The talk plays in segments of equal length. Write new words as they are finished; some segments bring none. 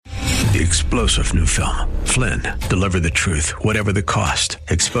The explosive new film, Flynn, deliver the truth, whatever the cost,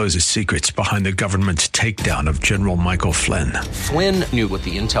 exposes secrets behind the government's takedown of General Michael Flynn. Flynn knew what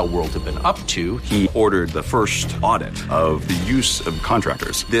the intel world had been up to. He ordered the first audit of the use of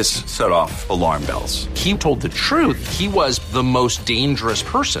contractors. This set off alarm bells. He told the truth. He was the most dangerous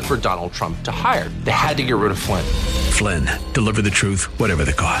person for Donald Trump to hire. They had to get rid of Flynn. Flynn, deliver the truth, whatever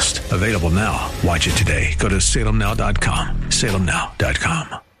the cost. Available now. Watch it today. Go to salemnow.com.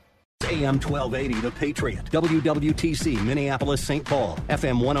 salemnow.com. AM 1280, The Patriot. WWTC, Minneapolis, St. Paul.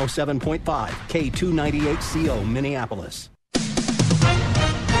 FM 107.5. K298CO, Minneapolis.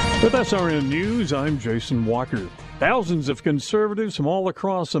 With SRN News, I'm Jason Walker. Thousands of conservatives from all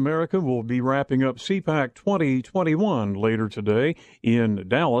across America will be wrapping up CPAC 2021 later today in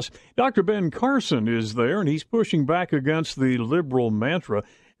Dallas. Dr. Ben Carson is there, and he's pushing back against the liberal mantra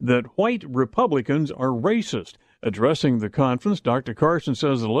that white Republicans are racist. Addressing the conference, Dr. Carson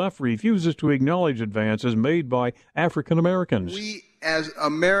says the left refuses to acknowledge advances made by African Americans. We as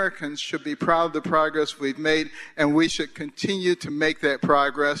Americans should be proud of the progress we've made, and we should continue to make that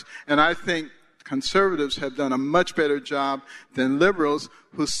progress. And I think conservatives have done a much better job than liberals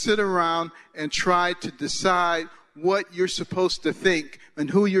who sit around and try to decide what you're supposed to think and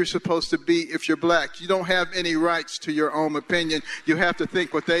who you're supposed to be if you're black. You don't have any rights to your own opinion. You have to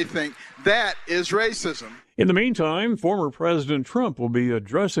think what they think. That is racism. In the meantime, former President Trump will be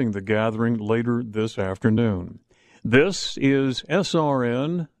addressing the gathering later this afternoon. This is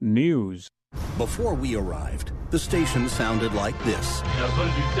SRN News. Before we arrived, the station sounded like this.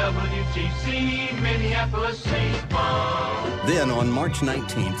 WWTC, Minneapolis, St. Paul. Then on March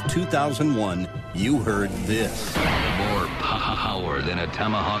 19th, 2001, you heard this. More power than a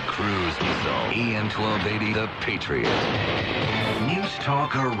Tomahawk cruise missile. AM 1280, The Patriot. News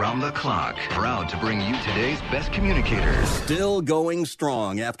talk around the clock. Proud to bring you today's best communicators. Still going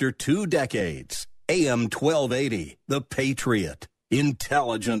strong after 2 decades. AM 1280, The Patriot.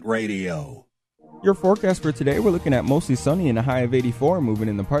 Intelligent radio. Your forecast for today, we're looking at mostly sunny and a high of 84, moving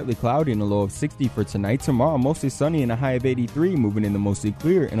into partly cloudy and a low of 60 for tonight. Tomorrow, mostly sunny and a high of 83, moving into mostly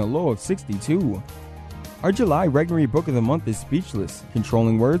clear and a low of 62. Our July Regnery Book of the Month is Speechless,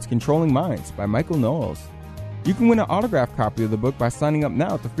 Controlling Words, Controlling Minds by Michael Knowles. You can win an autographed copy of the book by signing up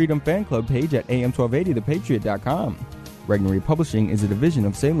now at the Freedom Fan Club page at am1280thepatriot.com. Regnery Publishing is a division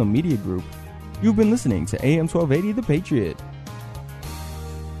of Salem Media Group. You've been listening to AM 1280 The Patriot.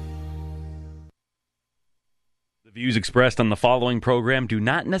 The views expressed on the following program do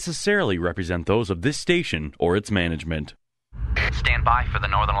not necessarily represent those of this station or its management. Stand by for the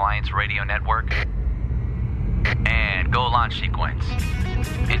Northern Alliance Radio Network. And go launch sequence.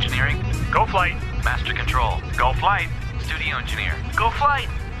 Engineering, go flight. Master control, go flight. Studio engineer, go flight.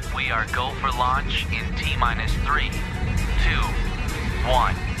 We are go for launch in T-minus 3, 2,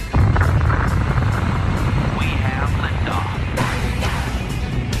 1. We have liftoff.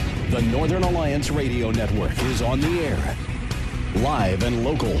 The Northern Alliance Radio Network is on the air. Live and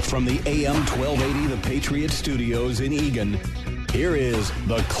local from the AM 1280 The Patriot Studios in Eagan, here is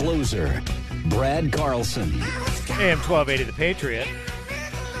the closer, Brad Carlson. AM 1280 The Patriot.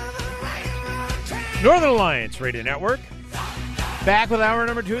 Northern Alliance Radio Network. Back with hour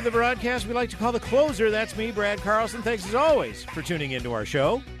number 2 of the broadcast we like to call the closer. That's me, Brad Carlson. Thanks as always for tuning into our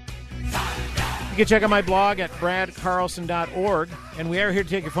show. You can check out my blog at bradcarlson.org. And we are here to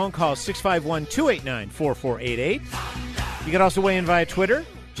take your phone calls, 651-289-4488. You can also weigh in via Twitter.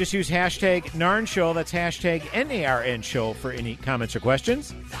 Just use hashtag NARN Show. That's hashtag NARN Show for any comments or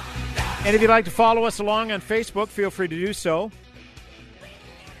questions. And if you'd like to follow us along on Facebook, feel free to do so.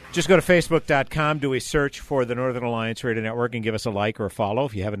 Just go to Facebook.com, do a search for the Northern Alliance Radio Network, and give us a like or a follow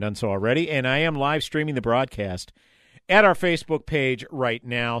if you haven't done so already. And I am live streaming the broadcast at our Facebook page right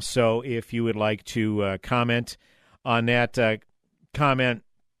now. So if you would like to comment on that comment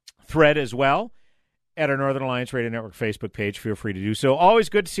thread as well at our Northern Alliance Radio Network Facebook page, feel free to do so. Always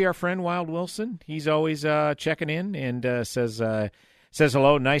good to see our friend Wild Wilson. He's always checking in and says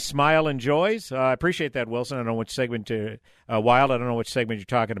hello. Nice smile and joys. I appreciate that, Wilson. I don't know which segment Wild. I don't know which segment you're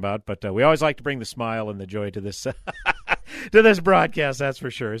talking about, but we always like to bring the smile and the joy to this to this broadcast. That's for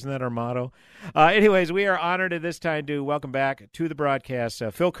sure. Isn't that our motto? Anyways, we are honored at this time to welcome back to the broadcast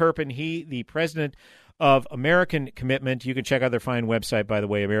Phil Kerpen. He, the president of American Commitment. You can check out their fine website, by the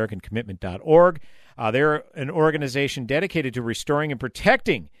way, AmericanCommitment.org. They're an organization dedicated to restoring and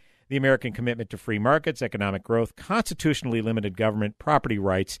protecting the American commitment to free markets, economic growth, constitutionally limited government, property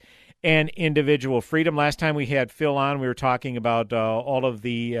rights, and individual freedom. Last time we had Phil on, we were talking about all of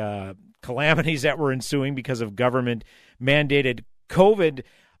the calamities that were ensuing because of government-mandated COVID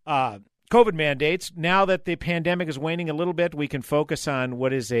COVID mandates. Now that the pandemic is waning a little bit, we can focus on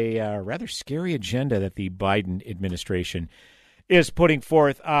what is a rather scary agenda that the Biden administration is putting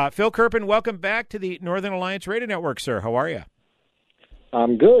forth. Phil Kerpen, welcome back to the Northern Alliance Radio Network, sir. How are you?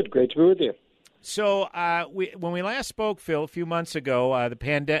 I'm good. Great to be with you. So when we last spoke, Phil, a few months ago,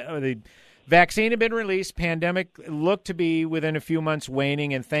 the vaccine had been released. Pandemic looked to be within a few months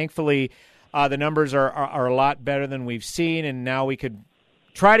waning, and thankfully the numbers are a lot better than we've seen, and now we could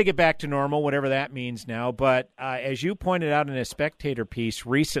try to get back to normal, whatever that means now. But as you pointed out in a Spectator piece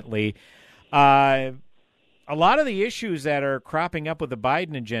recently, a lot of the issues that are cropping up with the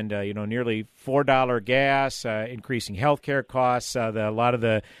Biden agenda, nearly $4 gas, increasing health care costs, a lot of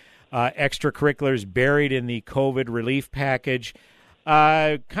the extracurriculars buried in the COVID relief package,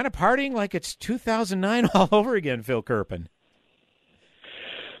 kind of partying like it's 2009 all over again, Phil Kerpen.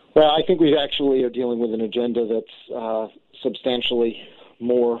 Well, I think we actually are dealing with an agenda that's substantially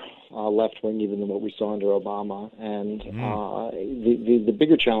more left-wing even than what we saw under Obama. And the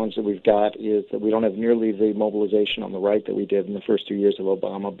bigger challenge that we've got is that we don't have nearly the mobilization on the right that we did in the first 2 years of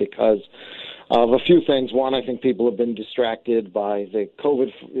Obama because of a few things. One, I think people have been distracted by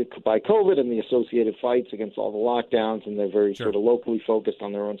COVID and the associated fights against all the lockdowns, and they're very sort of locally focused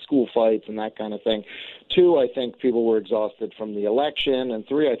on their own school fights and that kind of thing. Two, I think people were exhausted from the election. And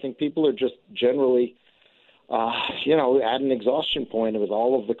three, I think people are just generally at an exhaustion point with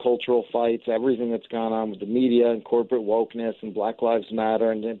all of the cultural fights, everything that's gone on with the media and corporate wokeness and Black Lives Matter,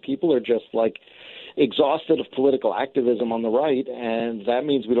 and then people are just exhausted of political activism on the right, and that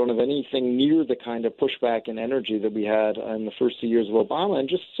means we don't have anything near the kind of pushback and energy that we had in the first 2 years of Obama. And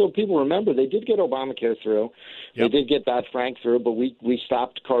just so people remember, they did get Obamacare through. Yep. They did get Dodd-Frank through, but we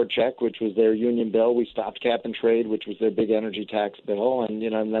stopped card check, which was their union bill. We stopped cap and trade, which was their big energy tax bill. And,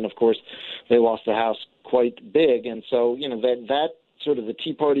 and then, of course, they lost the House quite big. And so, that sort of the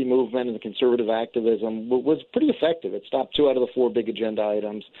Tea Party movement and the conservative activism was pretty effective. It stopped 2 out of the 4 big agenda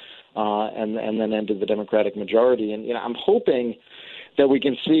items and then ended the Democratic majority. And, I'm hoping that we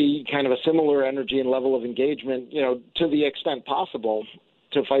can see kind of a similar energy and level of engagement, to the extent possible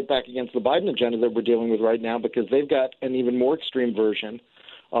to fight back against the Biden agenda that we're dealing with right now, because they've got an even more extreme version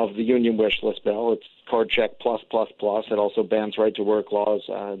of the union wish list bill. It's card check plus. It also bans right-to-work laws,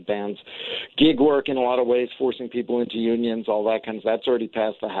 bans gig work in a lot of ways, forcing people into unions, all that kind of stuff. That's already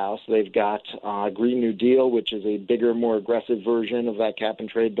passed the House. They've got Green New Deal, which is a bigger, more aggressive version of that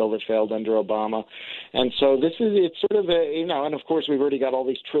cap-and-trade bill that failed under Obama. And so it's sort of and of course we've already got all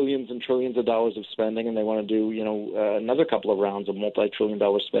these trillions and trillions of dollars of spending, and they want to do, another couple of rounds of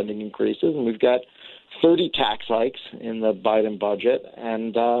multi-trillion-dollar spending increases, and we've got 30 tax hikes in the Biden budget.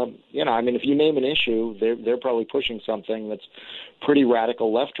 And, if you name an issue, they're probably pushing something that's pretty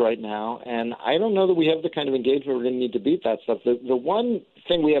radical left right now. And I don't know that we have the kind of engagement we're going to need to beat that stuff. The one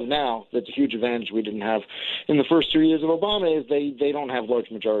thing we have now that's a huge advantage we didn't have in the first 2 years of Obama is they don't have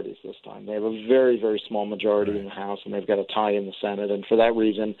large majorities this time. They have a very, very small majority in the House, and they've got a tie in the Senate. And for that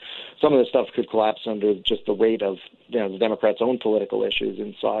reason, some of the stuff could collapse under just the weight of the Democrats' own political issues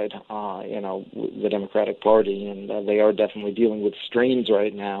inside the Democratic Party, and they are definitely dealing with strains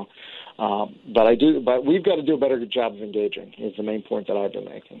right now. But we've got to do a better job of engaging is the main point that I've been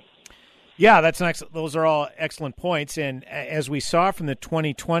making. Yeah, those are all excellent points. And as we saw from the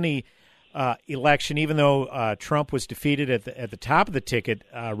 2020 election, even though Trump was defeated at the top of the ticket,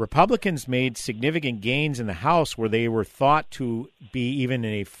 Republicans made significant gains in the House where they were thought to be even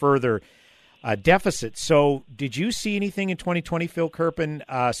in a further deficit. So did you see anything in 2020, Phil Kerpen,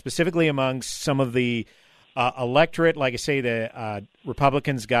 specifically among some of the electorate? Like I say, the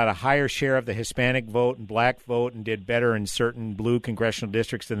Republicans got a higher share of the Hispanic vote and black vote and did better in certain blue congressional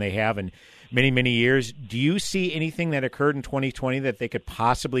districts than they have in many, many years. Do you see anything that occurred in 2020 that they could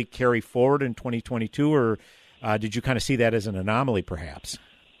possibly carry forward in 2022, or did you kind of see that as an anomaly perhaps?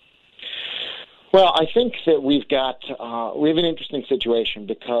 Well, I think that we have an interesting situation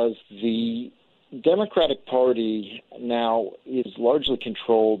because the Democratic Party now is largely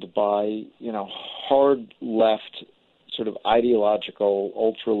controlled by, hard left, sort of ideological,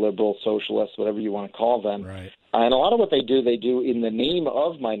 ultra-liberal socialists, whatever you want to call them. Right. And a lot of what they do in the name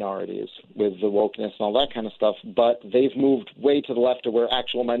of minorities with the wokeness and all that kind of stuff, but they've moved way to the left to where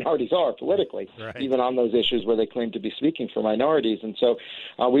actual minorities are politically, even on those issues where they claim to be speaking for minorities. And so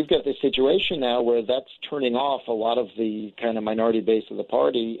we've got this situation now where that's turning off a lot of the kind of minority base of the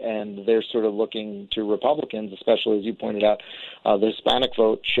party, and they're sort of looking to Republicans, especially as you pointed out, the Hispanic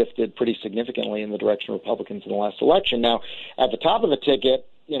vote shifted pretty significantly in the direction of Republicans in the last election. Now, at the top of the ticket,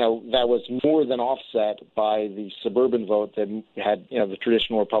 that was more than offset by the suburban vote that had, the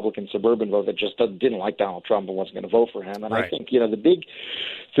traditional Republican suburban vote that just didn't like Donald Trump and wasn't going to vote for him. And right. I think,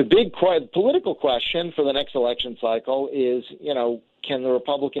 the big political question for the next election cycle is, can the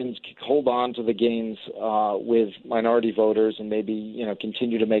Republicans hold on to the gains with minority voters and maybe,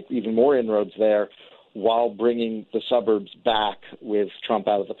 continue to make even more inroads there while bringing the suburbs back with Trump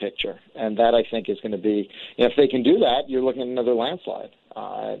out of the picture? And that, I think, is going to be, if they can do that, you're looking at another landslide.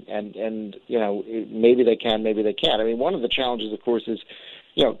 Maybe they can, maybe they can't. I mean, one of the challenges, of course, is,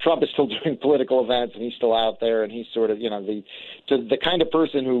 Trump is still doing political events and he's still out there, and he's sort of, the kind of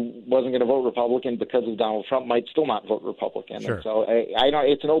person who wasn't going to vote Republican because of Donald Trump might still not vote Republican. Sure. And so I know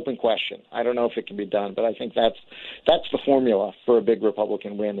it's an open question. I don't know if it can be done, but I think that's the formula for a big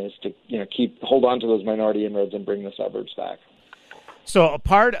Republican win, is to, hold on to those minority inroads and bring the suburbs back. So a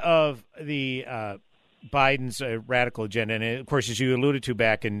part of the Biden's radical agenda, and of course, as you alluded to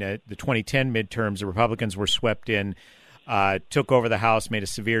back in the 2010 midterms, the Republicans were swept in, took over the House, made a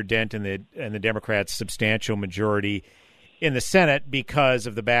severe dent in the Democrats' substantial majority in the Senate because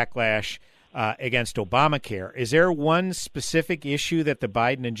of the backlash against Obamacare. Is there one specific issue that the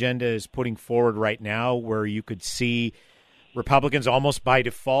Biden agenda is putting forward right now where you could see Republicans almost by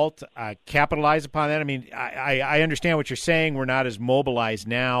default capitalize upon that? I mean, I understand what you're saying. We're not as mobilized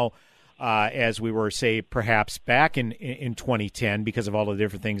now as we were, say, perhaps back in 2010 because of all the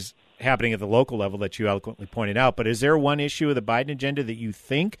different things happening at the local level that you eloquently pointed out. But is there one issue of the Biden agenda that you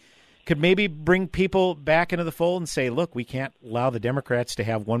think could maybe bring people back into the fold and say, look, we can't allow the Democrats to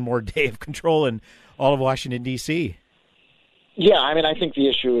have one more day of control in all of Washington, D.C.? Yeah, I mean, I think the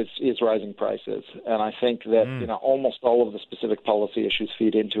issue is rising prices, and I think that almost all of the specific policy issues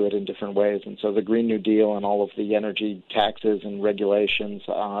feed into it in different ways. And so the Green New Deal and all of the energy taxes and regulations,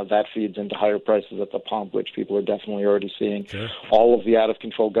 that feeds into higher prices at the pump, which people are definitely already seeing. Sure. All of the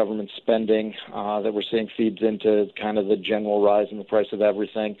out-of-control government spending that we're seeing feeds into kind of the general rise in the price of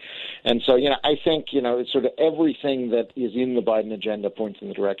everything. And so, I think, it's sort of everything that is in the Biden agenda points in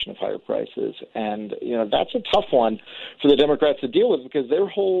the direction of higher prices. And, that's a tough one for the Democrats to deal with, because their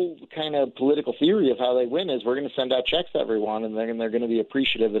whole kind of political theory of how they win is we're going to send out checks to everyone and they're going to be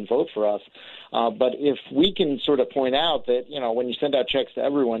appreciative and vote for us. But if we can sort of point out that, when you send out checks to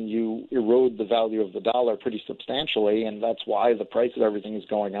everyone, you erode the value of the dollar pretty substantially, and that's why the price of everything is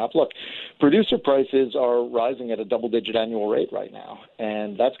going up. Look, producer prices are rising at a double-digit annual rate right now,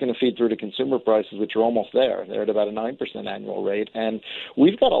 and that's going to feed through to consumer prices, which are almost there. They're at about a 9% annual rate, and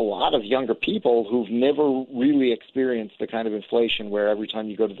we've got a lot of younger people who've never really experienced the kind of inflation where every time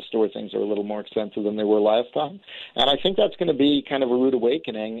you go to the store things are a little more expensive than they were last time. And I think that's going to be kind of a rude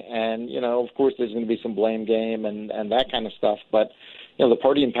awakening. And, of course, there's going to be some blame game and that kind of stuff. But, the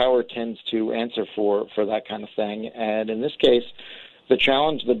party in power tends to answer for that kind of thing. And in this case, the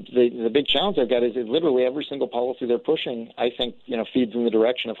challenge, the big challenge I've got is literally every single policy they're pushing, I think, feeds in the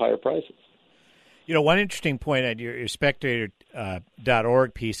direction of higher prices. One interesting point at your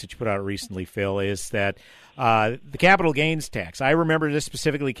Spectator.org piece that you put out recently, Phil, is that the capital gains tax. I remember this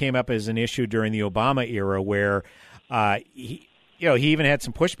specifically came up as an issue during the Obama era, where he even had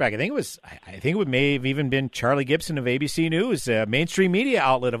some pushback. I think it may have even been Charlie Gibson of ABC News, a mainstream media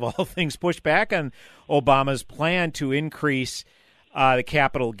outlet of all things, pushed back on Obama's plan to increase the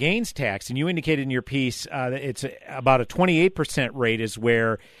capital gains tax. And you indicated in your piece that it's about a 28% rate is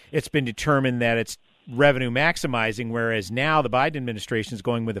where it's been determined that it's revenue maximizing, whereas now the Biden administration is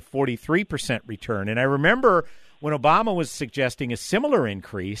going with a 43% return. And I remember when Obama was suggesting a similar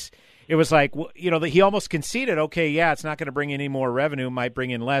increase, it was like, he almost conceded, okay, yeah, it's not going to bring in any more revenue, might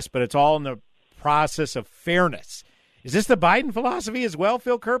bring in less, but it's all in the process of fairness. Is this the Biden philosophy as well,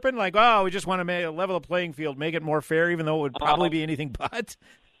 Phil Kerpen? Like, we just want to level the playing field, make it more fair, even though it would probably be anything but?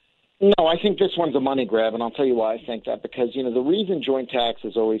 No, I think this one's a money grab, and I'll tell you why I think that. Because, the reason Joint Tax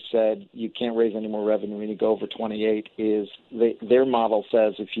has always said you can't raise any more revenue when you go over 28 is their model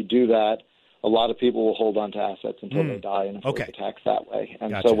says if you do that, a lot of people will hold on to assets until they die and avoid the tax that way.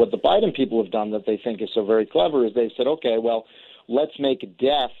 And so what the Biden people have done that they think is so very clever is they've said, okay, well, let's make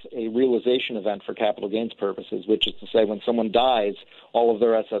death a realization event for capital gains purposes, which is to say when someone dies, all of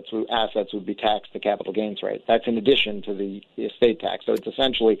their assets would be taxed the capital gains rate. That's in addition to the estate tax. So it's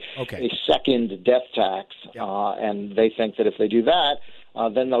essentially a second death tax, and they think that if they do that,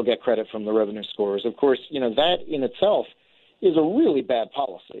 then they'll get credit from the revenue scorers. Of course, that in itself is a really bad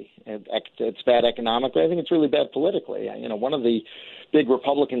policy. It's bad economically. I think it's really bad politically. One of the big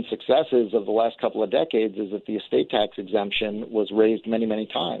Republican successes of the last couple of decades is that the estate tax exemption was raised many, many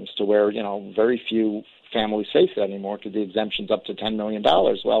times to where, very few families face that anymore because the exemption's up to $10 million.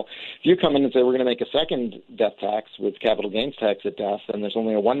 Well, if you come in and say we're going to make a second death tax with capital gains tax at death, and there's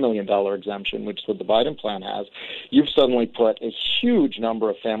only a $1 million exemption, which is what the Biden plan has, you've suddenly put a huge number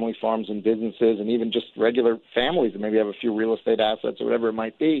of family farms and businesses and even just regular families that maybe have a few real estate assets or whatever it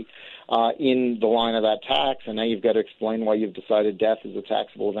might be in the line of that tax, and now you've got to explain why you've decided death is a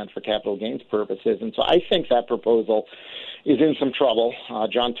taxable event for capital gains purposes. And so I think that proposal is in some trouble.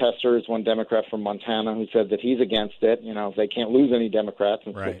 John Tester is one Democrat from Montana who said that he's against it. They can't lose any Democrats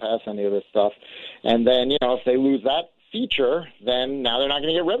and still pass any of this stuff. And then, if they lose that feature, then now they're not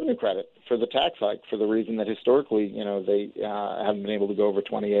going to get revenue credit for the tax hike for the reason that historically, they haven't been able to go over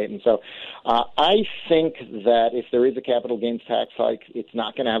 28. And so I think that if there is a capital gains tax hike, it's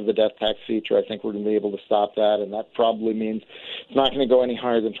not going to have the death tax feature. I think we're going to be able to stop that, and that probably means it's not going to go any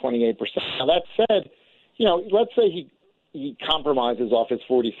higher than 28%. Now, that said, let's say he compromises off his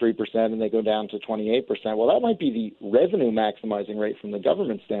 43% and they go down to 28%. Well, that might be the revenue maximizing rate from the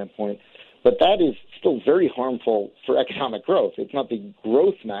government standpoint, but that is still very harmful for economic growth. It's not the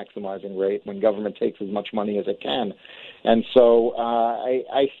growth maximizing rate when government takes as much money as it can. And so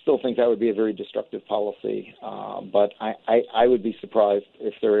I still think that would be a very destructive policy, but I would be surprised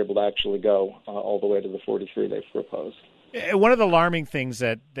if they're able to actually go all the way to the 43 they've proposed. One of the alarming things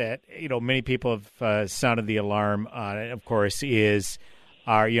that many people have sounded the alarm on, of course, is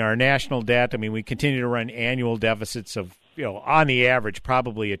our national debt. I mean, we continue to run annual deficits of on the average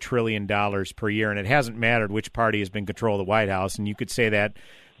probably $1 trillion per year, and it hasn't mattered which party has been control of the White House, and you could say that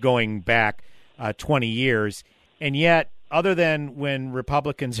going back 20 years, and yet. Other than when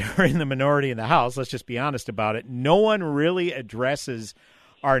Republicans are in the minority in the House, let's just be honest about it, no one really addresses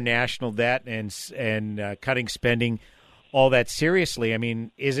our national debt and cutting spending all that seriously. I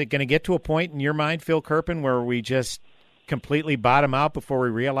mean, is it going to get to a point in your mind, Phil Kerpen, where we just completely bottom out before we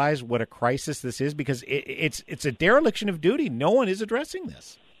realize what a crisis this is? Because it's a dereliction of duty. No one is addressing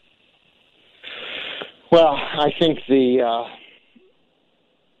this. Well, I think they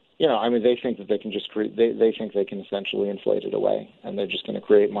think that they can just create. They think they can essentially inflate it away, and they're just going to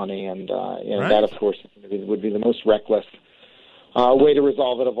create money, and that, of course, would be the most reckless way to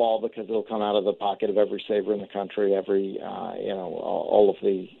resolve it of all, because it'll come out of the pocket of every saver in the country, all of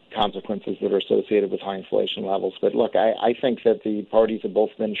the consequences that are associated with high inflation levels. But look, I think that the parties have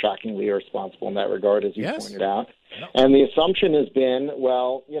both been shockingly irresponsible in that regard, as you pointed out, and the assumption has been,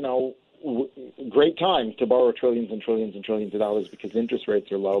 great time to borrow trillions and trillions and trillions of dollars because interest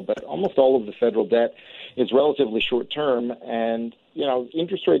rates are low, but almost all of the federal debt is relatively short term, and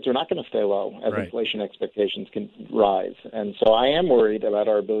interest rates are not going to stay low as inflation expectations can rise. And so I am worried about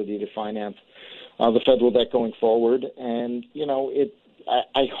our ability to finance the federal debt going forward. And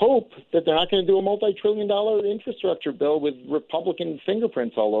I hope that they're not going to do a multi-trillion-dollar infrastructure bill with Republican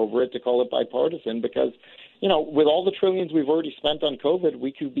fingerprints all over it to call it bipartisan, because with all the trillions we've already spent on COVID,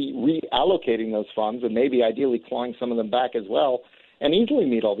 we could be reallocating those funds and maybe ideally clawing some of them back as well and easily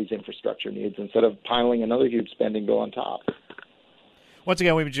meet all these infrastructure needs instead of piling another huge spending bill on top. Once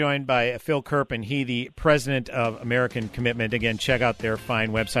again, we've been joined by Phil Kerpen, the president of American Commitment. Again, check out their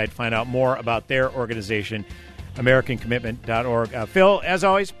fine website, find out more about their organization, AmericanCommitment.org. Phil, as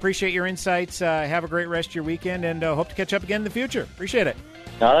always, appreciate your insights. Have a great rest of your weekend, and hope to catch up again in the future. Appreciate it.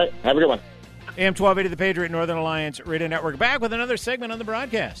 All right. Have a good one. AM 1280, the Patriot Northern Alliance Radio Network, back with another segment on the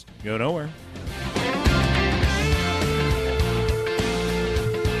broadcast. Go nowhere.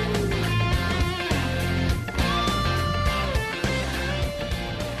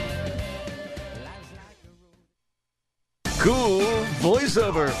 Cool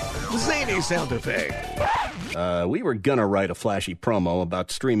voiceover. Zany sound effect. We were gonna write a flashy promo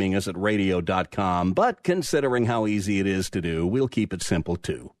about streaming us at radio.com, but considering how easy it is to do, we'll keep it simple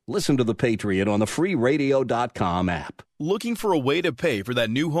too. Listen to The Patriot on the free radio.com app. Looking for a way to pay for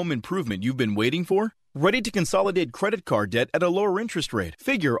that new home improvement you've been waiting for? Ready to consolidate credit card debt at a lower interest rate?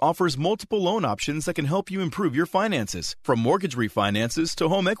 Figure offers multiple loan options that can help you improve your finances. From mortgage refinances to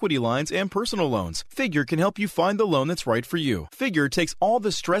home equity lines and personal loans, Figure can help you find the loan that's right for you. Figure takes all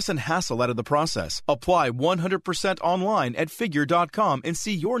the stress and hassle out of the process. Apply 100% online at Figure.com and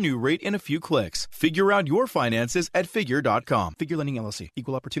see your new rate in a few clicks. Figure out your finances at Figure.com. Figure Lending LLC.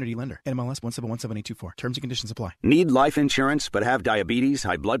 Equal Opportunity Lender. NMLS 1717824. Terms and conditions apply. Need life insurance but have diabetes,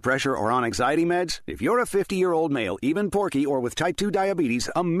 high blood pressure, or on anxiety meds? If If you're a 50-year-old male, even porky or with type 2 diabetes,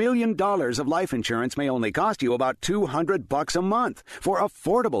 $1 million of life insurance may only cost you about $200 a month. For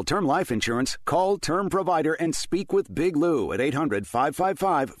affordable term life insurance, call Term Provider and speak with Big Lou at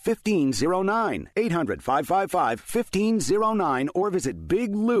 800-555-1509. 800-555-1509 or visit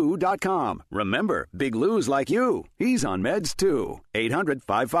biglou.com. Remember, Big Lou's like you. He's on meds too.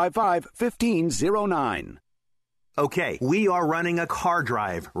 800-555-1509. Okay, we are running a car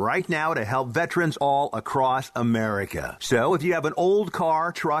drive right now to help veterans all across America. So if you have an old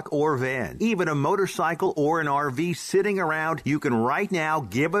car, truck, or van, even a motorcycle or an RV sitting around, you can right now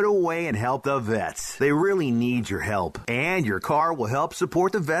give it away and help the vets. They really need your help. And your car will help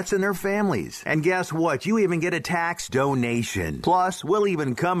support the vets and their families. And guess what? You even get a tax donation. Plus, we'll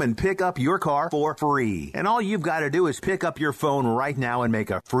even come and pick up your car for free. And all you've got to do is pick up your phone right now and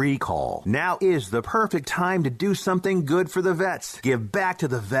make a free call. Now is the perfect time to do something good for the vets. Give back to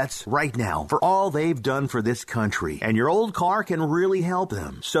the vets right now for all they've done for this country. And your old car can really help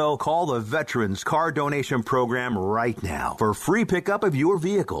them. So call the Veterans Car Donation Program right now for free pickup of your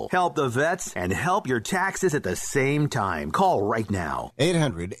vehicle. Help the vets and help your taxes at the same time. Call right now.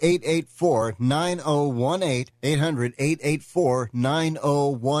 800-884-9018.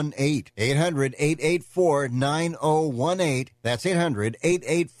 800-884-9018. 800-884-9018. That's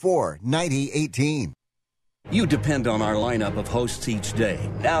 800-884-9018. You depend on our lineup of hosts each day.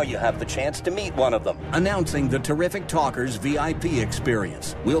 Now you have the chance to meet one of them. Announcing the Terrific Talkers VIP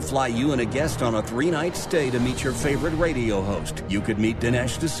experience. We'll fly you and a guest on a 3-night stay to meet your favorite radio host. You could meet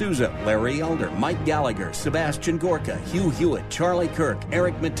Dinesh D'Souza, Larry Elder, Mike Gallagher, Sebastian Gorka, Hugh Hewitt, Charlie Kirk,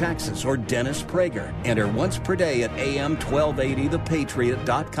 Eric Metaxas, or Dennis Prager. Enter once per day at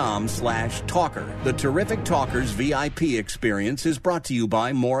am1280thepatriot.com/talker. The Terrific Talkers VIP experience is brought to you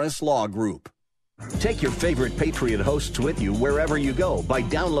by Morris Law Group. Take your favorite Patriot hosts with you wherever you go by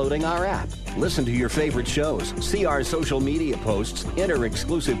downloading our app. Listen to your favorite shows, see our social media posts, enter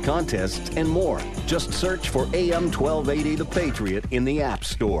exclusive contests, and more. Just search for AM 1280 The Patriot in the App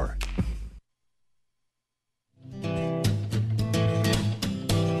Store.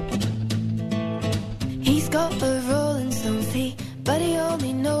 He's got a Rolling Stone feet, but he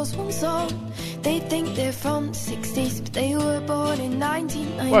only knows one song. They think they're from the 60s, but they were born in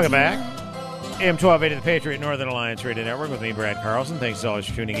 1999. Welcome back. AM 1280, The Patriot, Northern Alliance Radio Network with me, Brad Carlson. Thanks as always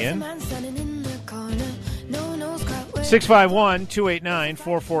for tuning in.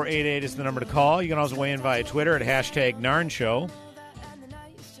 651-289-4488 is the number to call. You can also weigh in via Twitter at hashtag Narn Show.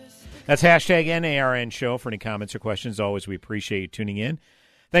 That's hashtag NARN Show for any comments or questions. Always, we appreciate you tuning in.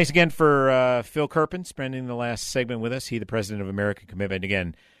 Thanks again for Phil Kerpen spending the last segment with us. He, the president of American Commitment.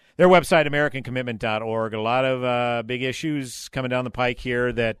 Again, their website, AmericanCommitment.org. A lot of big issues coming down the pike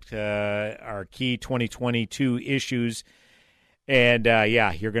here that are key 2022 issues. And,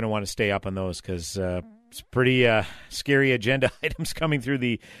 you're going to want to stay up on those because it's pretty scary agenda items coming through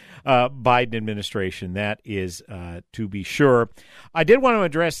the Biden administration. That is to be sure. I did want to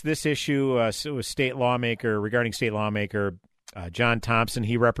address this issue with state lawmaker John Thompson.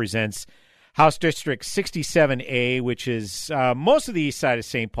 He represents House District 67A, which is most of the east side of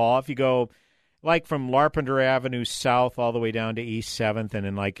St. Paul. If you go like from Larpenteur Avenue south all the way down to East 7th and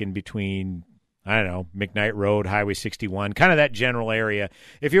then like in between, McKnight Road, Highway 61, kind of that general area.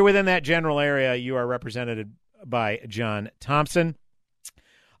 If you're within that general area, you are represented by John Thompson.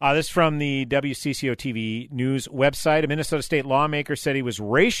 This is from the WCCO TV News website. A Minnesota state lawmaker said he was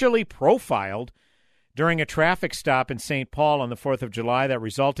racially profiled during a traffic stop in St. Paul on the 4th of July that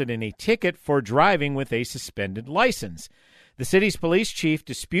resulted in a ticket for driving with a suspended license. The city's police chief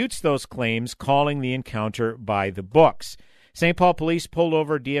disputes those claims, calling the encounter by the books. St. Paul police pulled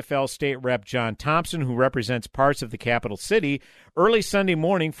over DFL State Rep John Thompson, who represents parts of the capital city, early Sunday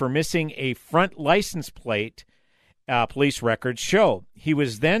morning for missing a front license plate, police records show. He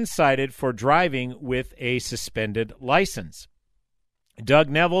was then cited for driving with a suspended license. Doug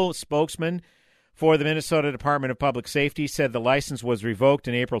Neville, spokesman for the Minnesota Department of Public Safety, said the license was revoked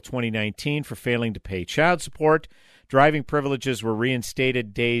in April 2019 for failing to pay child support. Driving privileges were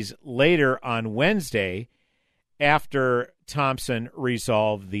reinstated days later on Wednesday after Thompson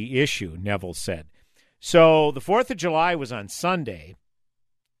resolved the issue, Neville said. So the 4th of July was on Sunday.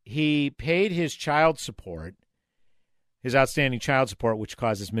 He paid his child support, his outstanding child support, which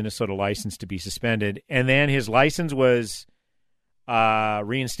caused his Minnesota license to be suspended, and then his license was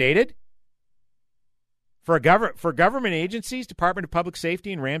reinstated. For government agencies, Department of Public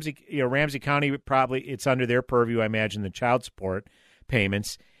Safety in Ramsey County, probably it's under their purview, I imagine, the child support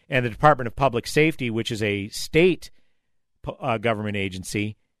payments, and the Department of Public Safety, which is a state government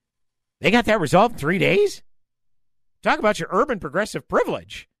agency, they got that resolved in 3 days? Talk about your urban progressive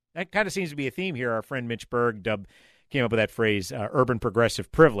privilege. That kind of seems to be a theme here. Our friend Mitch Berg came up with that phrase, urban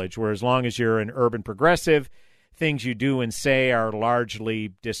progressive privilege, where as long as you're an urban progressive, things you do and say are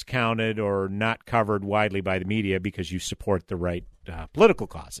largely discounted or not covered widely by the media because you support the right political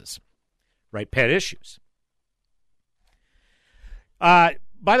causes, right pet issues. By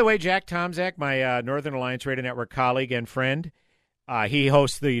the way, Jack Tomczak, my Northern Alliance Radio Network colleague and friend, he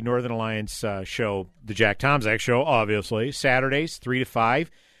hosts the Northern Alliance show, the Jack Tomczak Show, obviously, Saturdays, 3 to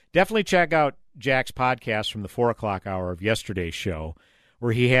 5. Definitely check out Jack's podcast from the 4 o'clock hour of yesterday's show,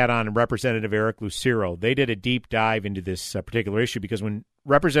 where he had on Representative Eric Lucero. They did a deep dive into this particular issue because when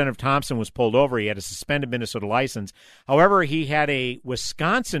Representative Thompson was pulled over, he had a suspended Minnesota license. However, he had a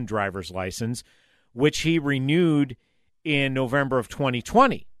Wisconsin driver's license, which he renewed in November of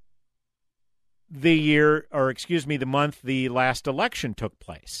 2020, the month the last election took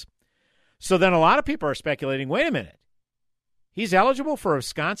place. So then a lot of people are speculating, wait a minute, he's eligible for a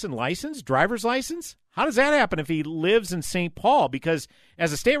Wisconsin license, driver's license? How does that happen if he lives in St. Paul? Because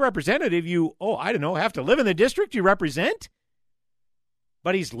as a state representative, you, have to live in the district you represent?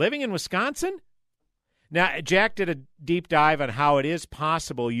 But he's living in Wisconsin? Now, Jack did a deep dive on how it is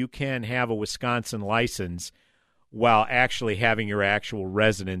possible you can have a Wisconsin license while actually having your actual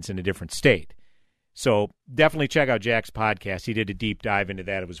residence in a different state. So definitely check out Jack's podcast. He did a deep dive into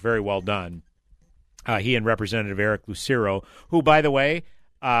that. It was very well done. He and Representative Eric Lucero, who, by the way,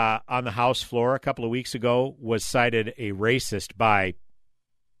 on the House floor a couple of weeks ago was cited a racist by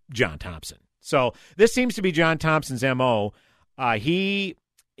John Thompson. So this seems to be John Thompson's M.O. He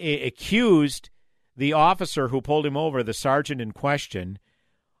accused the officer who pulled him over, the sergeant in question,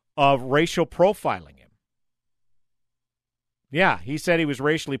 of racial profiling him. Yeah, he said he was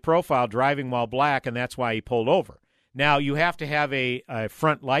racially profiled driving while black, and that's why he pulled over. Now, you have to have a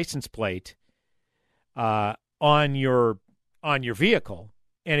front license plate on your vehicle,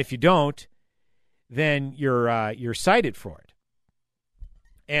 and if you don't, then you're cited for it.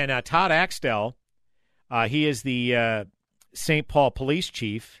 And Todd Axtell, he is the St. Paul police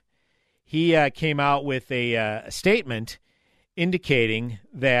chief. He came out with a statement indicating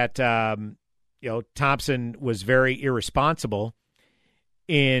that Thompson was very irresponsible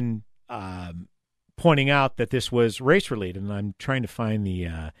in pointing out that this was race-related. And I'm trying to find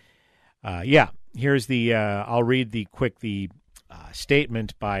the here's the I'll read the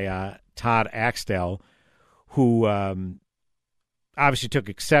statement by Todd Axtell, who obviously took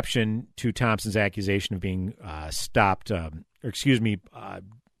exception to Thompson's accusation of being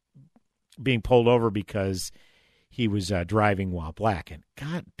being pulled over because he was driving while black. And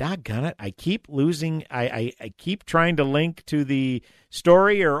God doggone it, I keep losing. I keep trying to link to the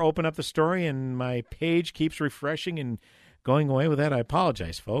story or open up the story, and my page keeps refreshing and going away with that. I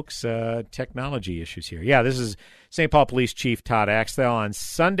apologize, folks. Technology issues here. Yeah, this is St. Paul Police Chief Todd Axtell. On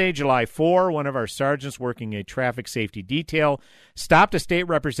Sunday, July 4, one of our sergeants working a traffic safety detail stopped a state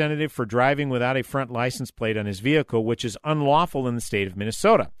representative for driving without a front license plate on his vehicle, which is unlawful in the state of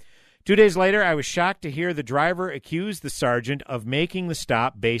Minnesota. 2 days later, I was shocked to hear the driver accuse the sergeant of making the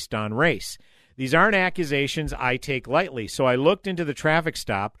stop based on race. These aren't accusations I take lightly, so I looked into the traffic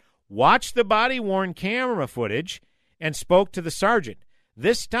stop, watched the body-worn camera footage, and spoke to the sergeant.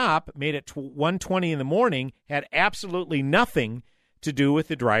 This stop, made at 1:20 in the morning, had absolutely nothing to do with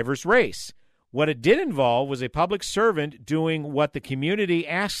the driver's race. What it did involve was a public servant doing what the community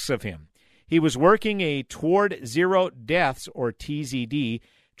asks of him. He was working a Toward Zero Deaths, or TZD,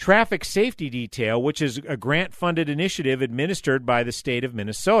 traffic safety detail, which is a grant-funded initiative administered by the state of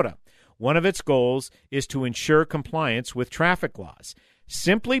Minnesota. One of its goals is to ensure compliance with traffic laws.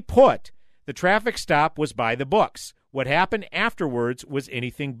 Simply put, the traffic stop was by the books. What happened afterwards was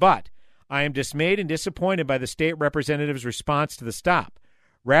anything but. I am dismayed and disappointed by the state representative's response to the stop.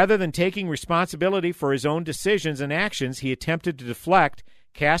 Rather than taking responsibility for his own decisions and actions, he attempted to deflect,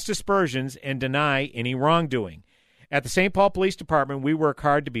 cast aspersions, and deny any wrongdoing. At the St. Paul Police Department, we work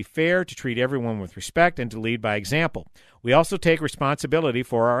hard to be fair, to treat everyone with respect, and to lead by example. We also take responsibility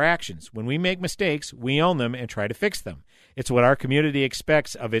for our actions. When we make mistakes, we own them and try to fix them. It's what our community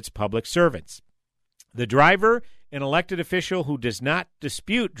expects of its public servants. The driver, an elected official who does not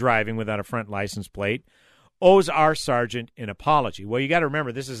dispute driving without a front license plate, owes our sergeant an apology. Well, you got to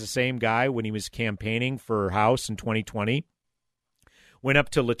remember, this is the same guy when he was campaigning for House in 2020. Went up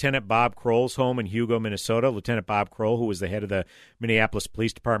to Lieutenant Bob Kroll's home in Hugo, Minnesota. Lieutenant Bob Kroll, who was the head of the Minneapolis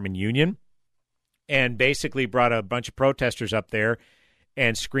Police Department union, and basically brought a bunch of protesters up there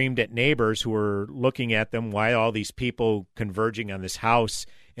and screamed at neighbors who were looking at them, why all these people converging on this house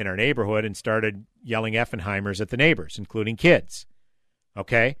in our neighborhood, and started yelling Effenheimers at the neighbors, including kids.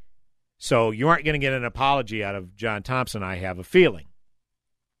 Okay? So you aren't going to get an apology out of John Thompson, I have a feeling.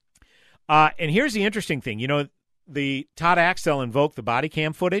 And here's the interesting thing. You know, the Todd Axtell invoked the body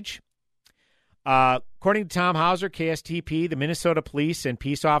cam footage. According to Tom Hauser, KSTP, the Minnesota Police and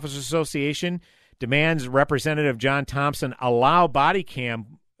Peace Officers Association demands Representative John Thompson allow body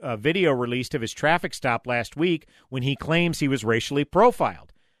cam video released of his traffic stop last week when he claims he was racially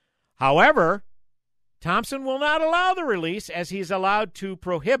profiled. However, Thompson will not allow the release as he's allowed to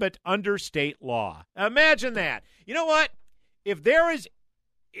prohibit under state law. Imagine that. You know what? If there is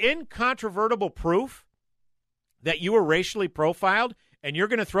incontrovertible proof that you were racially profiled and you're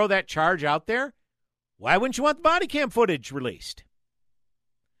going to throw that charge out there, why wouldn't you want the body cam footage released?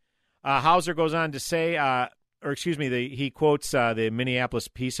 Hauser goes on to say, he quotes the Minneapolis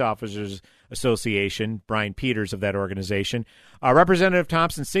Peace Officers Association, Brian Peters of that organization. Representative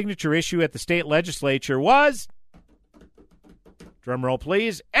Thompson's signature issue at the state legislature was, drumroll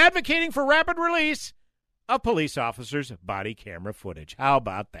please, advocating for rapid release of police officers' body camera footage. How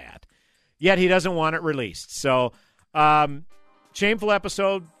about that? Yet he doesn't want it released. So, shameful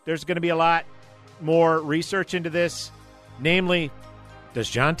episode. There's going to be a lot more research into this. Namely, does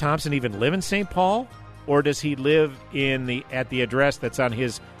John Thompson even live in St. Paul? Or does he live at the address that's on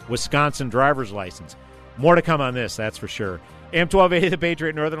his Wisconsin driver's license? More to come on this, that's for sure. AM 1280, the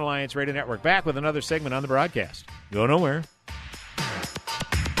Patriot Northern Alliance Radio Network, back with another segment on the broadcast. Go nowhere.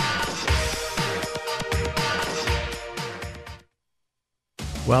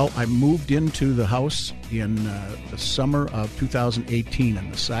 Well, I moved into the house in the summer of 2018,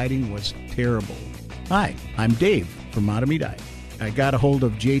 and the siding was terrible. Hi, I'm Dave from Matamidi. I got a hold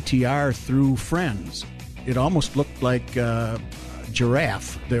of JTR through friends. It almost looked like a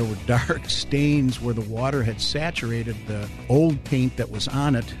giraffe. There were dark stains where the water had saturated the old paint that was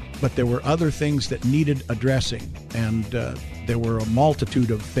on it, but there were other things that needed addressing, and there were a multitude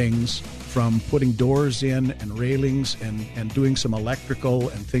of things, from putting doors in and railings and doing some electrical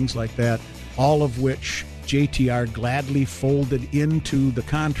and things like that, all of which JTR gladly folded into the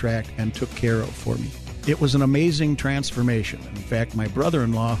contract and took care of for me. It was an amazing transformation. In fact, my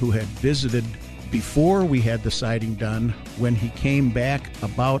brother-in-law, who had visited before we had the siding done, when he came back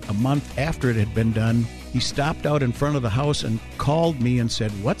about a month after it had been done, he stopped out in front of the house and called me and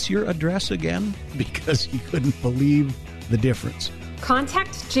said, "What's your address again?" Because he couldn't believe the difference.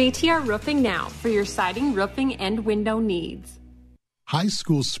 Contact JTR Roofing now for your siding, roofing, and window needs. High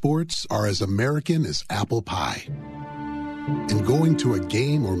school sports are as American as apple pie. And going to a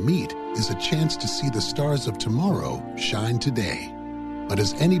game or meet is a chance to see the stars of tomorrow shine today. But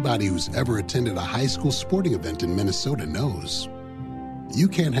as anybody who's ever attended a high school sporting event in Minnesota knows, you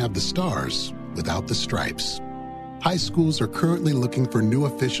can't have the stars without the stripes. High schools are currently looking for new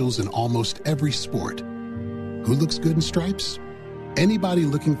officials in almost every sport. Who looks good in stripes? Anybody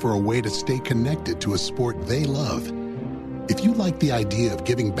looking for a way to stay connected to a sport they love. If you like the idea of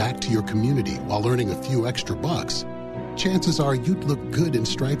giving back to your community while earning a few extra bucks, chances are you'd look good in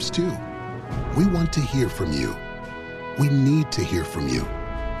stripes too. We want to hear from you. We need to hear from you.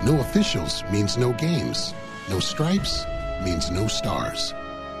 No officials means no games. No stripes means no stars.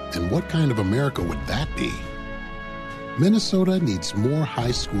 And what kind of America would that be? Minnesota needs more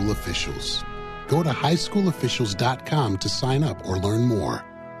high school officials. Go to highschoolofficials.com to sign up or learn more.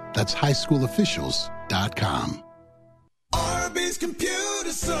 That's highschoolofficials.com. Arby's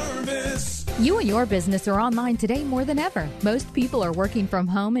Computer Service. You and your business are online today more than ever. Most people are working from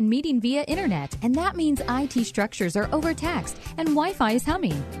home and meeting via internet, and that means IT structures are overtaxed and Wi-Fi is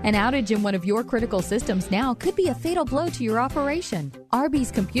humming. An outage in one of your critical systems now could be a fatal blow to your operation.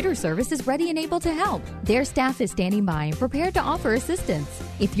 Arby's Computer Service is ready and able to help. Their staff is standing by and prepared to offer assistance.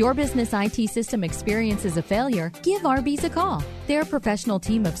 If your business IT system experiences a failure, give Arby's a call. Their professional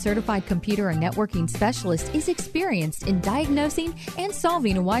team of certified computer and networking specialists is experienced in diagnosing and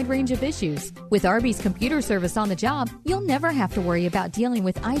solving a wide range of issues. With Arby's Computer Service on the job, you'll never have to worry about dealing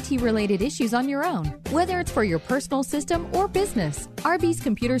with IT-related issues on your own, whether it's for your personal system or business. Arby's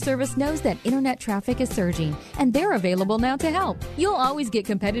Computer Service knows that internet traffic is surging, and they're available now to help. You'll always get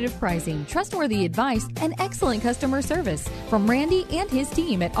competitive pricing, trustworthy advice, and excellent customer service from Randy and his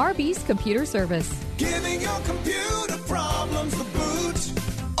team at Arby's Computer Service. Giving your computer problems the boot.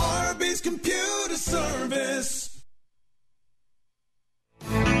 Arby's Computer Service.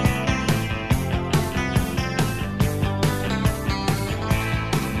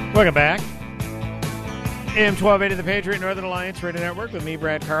 Welcome back. AM 1280, the Patriot Northern Alliance Radio Network with me,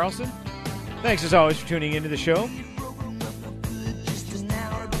 Brad Carlson. Thanks as always for tuning into the show.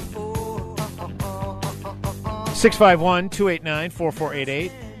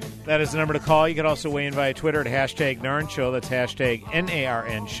 651-289-4488. That is the number to call. You can also weigh in via Twitter at hashtag NARN Show. That's hashtag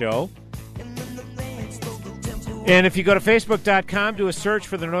NARN Show. AM And if you go to Facebook.com, do a search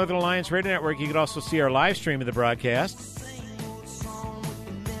for the Northern Alliance Radio Network, you can also see our live stream of the broadcast.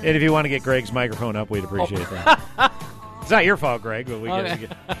 And if you want to get Greg's microphone up, we'd appreciate that. It's not your fault, Greg, but we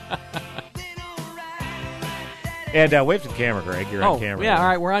get And wave to the camera, Greg. You're on camera. Yeah, all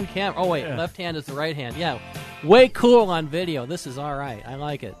right, we're on camera. Oh, wait, left hand is the right hand. Yeah, way cool on video. This is all right. I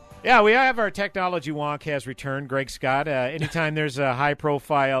like it. Yeah, we have our technology wonk has returned, Greg Scott. Anytime there's a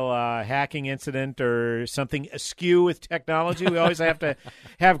high-profile hacking incident or something askew with technology, we always have to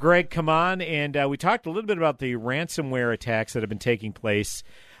have Greg come on. And we talked a little bit about the ransomware attacks that have been taking place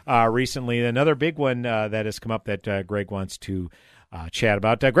recently. Another big one that has come up that Greg wants to chat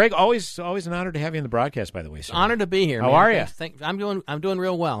about. Greg, always an honor to have you in the broadcast, by the way, sir. Honor to be here. How man. are you? I'm doing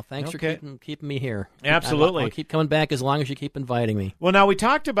real well. Thanks for keeping me here. Absolutely. I'll keep coming back as long as you keep inviting me. Well, now we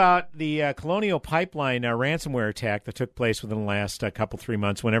talked about the Colonial Pipeline ransomware attack that took place within the last 3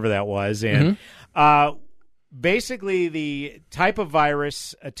 months, whenever that was, and basically the type of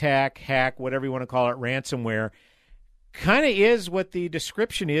virus, attack, hack, whatever you want to call it, ransomware, kind of is what the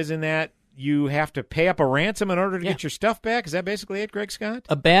description is, in that you have to pay up a ransom in order to get your stuff back. Is that basically it, Greg Scott?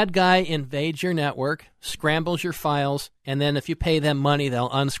 A bad guy invades your network, scrambles your files, and then if you pay them money, they'll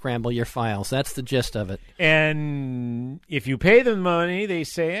unscramble your files. That's the gist of it. And if you pay them money, they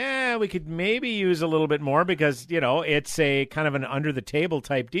say, we could maybe use a little bit more because, it's a kind of an under-the-table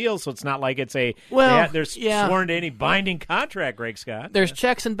type deal, so it's not like it's they're sworn to any binding contract, Greg Scott. There's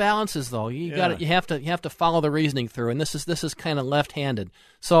checks and balances, though. You have to follow the reasoning through, and this is kind of left-handed.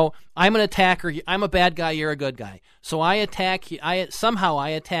 So I'm an attacker. I'm a bad guy. You're a good guy. So I attack you. Somehow I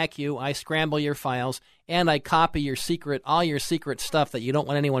attack you. I scramble your files, and I copy all your secret stuff that you don't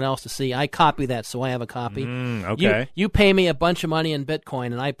want anyone else to see. I copy that, so I have a copy. Okay. You pay me a bunch of money in Bitcoin,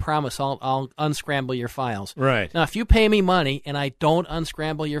 and I promise I'll unscramble your files. Right. Now, if you pay me money and I don't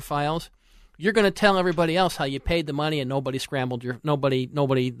unscramble your files, you're going to tell everybody else how you paid the money and nobody scrambled nobody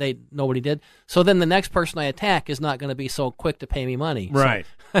did. So then the next person I attack is not going to be so quick to pay me money. Right.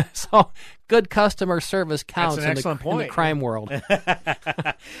 So good customer service counts in the crime world.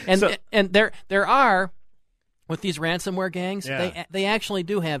 And there are, with these ransomware gangs, they actually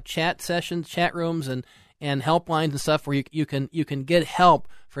do have chat sessions, chat rooms, and helplines and stuff where you can get help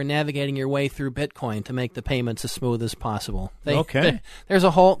for navigating your way through Bitcoin to make the payments as smooth as possible. There's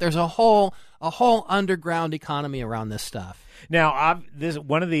a whole underground economy around this stuff. Now,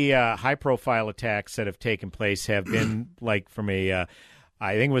 one of the high-profile attacks that have taken place have been like from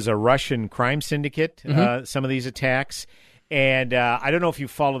I think it was a Russian crime syndicate. Some of these attacks. And I don't know if you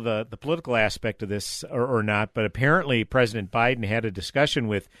follow the political aspect of this or not, but apparently President Biden had a discussion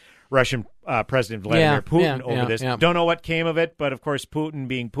with Russian President Vladimir Putin over this. Don't know what came of it, but of course Putin,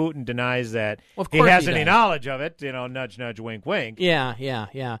 being Putin, denies that he has any knowledge of it. Nudge, nudge, wink, wink.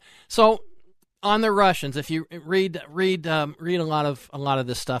 Yeah. So on the Russians, if you read a lot of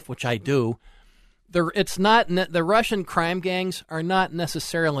this stuff, which I do, the Russian crime gangs are not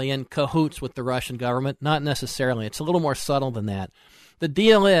necessarily in cahoots with the Russian government. Not necessarily. It's a little more subtle than that. The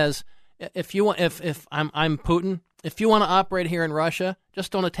deal is, if I'm Putin, if you want to operate here in Russia,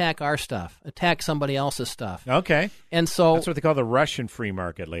 just don't attack our stuff. Attack somebody else's stuff. Okay. And so that's what they call the Russian free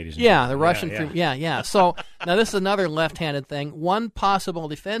market, ladies and gentlemen. The Russian free. Yeah. So now this is another left-handed thing. One possible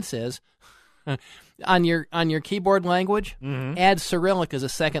defense is on your keyboard language, add Cyrillic as a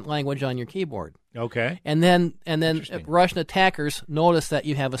second language on your keyboard. Okay. And then if Russian attackers notice that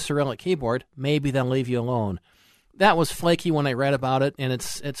you have a Cyrillic keyboard, maybe they'll leave you alone. That was flaky when I read about it, and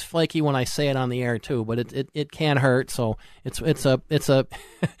it's flaky when I say it on the air too. But it can hurt, so it's a it's a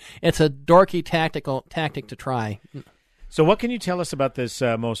dorky tactic to try. So what can you tell us about this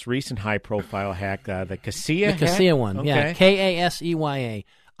most recent high-profile hack, the Kaseya? The Kaseya one, okay. Kaseya.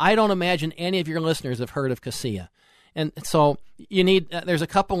 I don't imagine any of your listeners have heard of Kaseya, and so you need. There's a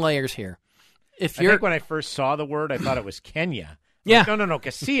couple layers here. I think when I first saw the word, I thought it was Kenya. Yeah. No,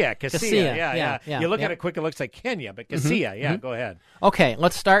 Kaseya. Yeah. You look at it quick, it looks like Kenya, but Kaseya. Yeah, go ahead. Okay,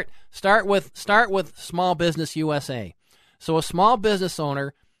 let's start with Small Business USA. So a small business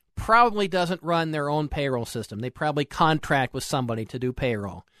owner probably doesn't run their own payroll system. They probably contract with somebody to do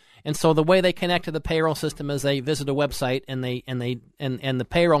payroll. And so the way they connect to the payroll system is they visit a website and the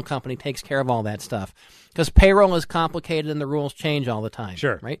payroll company takes care of all that stuff. Because payroll is complicated and the rules change all the time.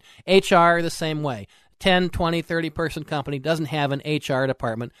 Sure. Right? HR the same way. 10, 20, 30-person company doesn't have an HR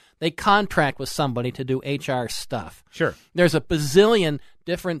department. They contract with somebody to do HR stuff. Sure. There's a bazillion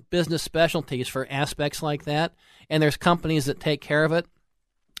different business specialties for aspects like that, and there's companies that take care of it.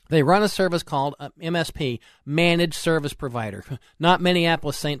 They run a service called MSP, Managed Service Provider. Not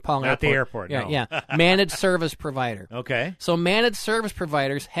Minneapolis St. Paul Not Airport. the airport, no. Yeah, Managed Service Provider. Okay. So managed service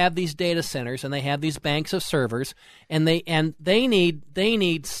providers have these data centers and they have these banks of servers, and they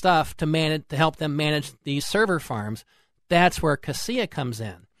need stuff to help them manage these server farms. That's where Kaseya comes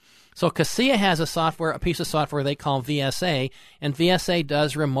in. So Kaseya has a piece of software they call VSA, and VSA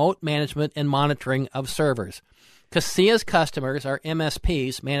does remote management and monitoring of servers. Kaseya's customers are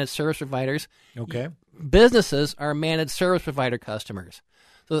MSPs, managed service providers. Okay. Businesses are managed service provider customers.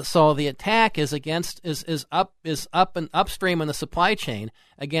 So the attack is up and upstream in the supply chain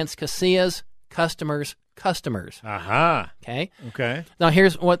against Kaseya's customers. Aha. Okay. Okay. Now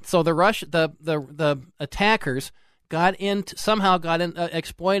here's what. So the attackers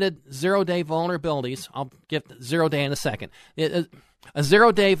exploited 0-day vulnerabilities. I'll get 0 day in a second. A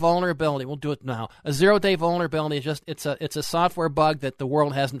 0-day vulnerability. We'll do it now. A 0-day vulnerability is just it's a software bug that the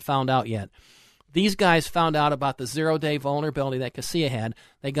world hasn't found out yet. These guys found out about the 0-day vulnerability that Kaseya had.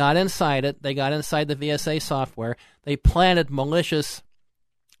 They got inside it. They got inside the VSA software. They planted malicious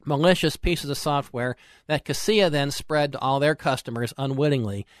pieces of software that Kaseya then spread to all their customers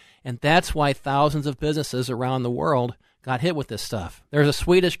unwittingly. And that's why thousands of businesses around the world got hit with this stuff. There's a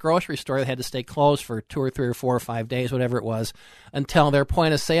Swedish grocery store that had to stay closed for 2 or 3 or 4 or 5 days, whatever it was, until their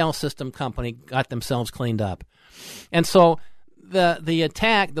point-of-sale system company got themselves cleaned up. And so the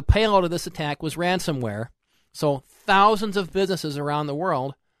attack, the payload of this attack was ransomware. So thousands of businesses around the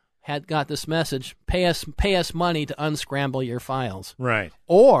world had got this message, pay us money to unscramble your files. Right.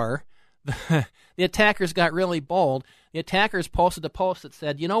 Or the attackers got really bold. The attackers posted a post that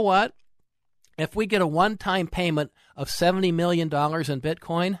said, you know what? If we get a one-time payment of $70 million in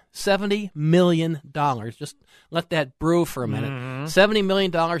Bitcoin, $70 million, just let that brew for a minute, $70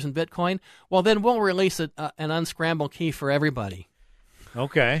 million in Bitcoin, well, then we'll release an unscramble key for everybody.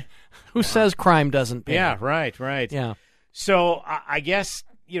 Okay. Who says crime doesn't pay? Yeah, right. Yeah. So I guess,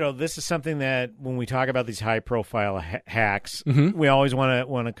 this is something that when we talk about these high-profile hacks, we always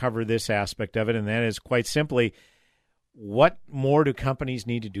want to cover this aspect of it, and that is quite simply, what more do companies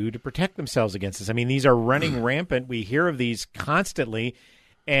need to do to protect themselves against this? I mean, these are running rampant. We hear of these constantly,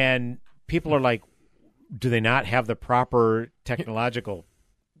 and people are like, do they not have the proper technological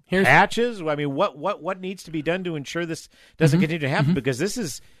patches? I mean, what needs to be done to ensure this doesn't continue to happen? Because this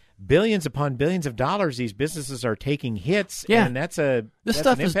is billions upon billions of dollars these businesses are taking hits, and that's an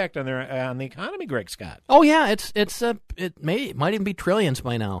impact on the economy, Greg Scott. Oh yeah, it might even be trillions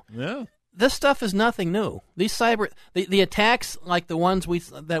by now. Yeah. This stuff is nothing new. These the attacks like the ones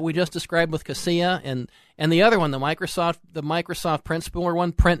that we just described with Kaseya and the other one, the Microsoft Print Spooler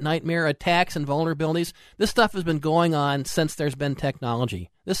one, Print Nightmare, attacks and vulnerabilities. This stuff has been going on since there's been technology.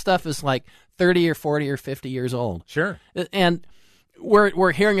 This stuff is like 30 or 40 or 50 years old. Sure. And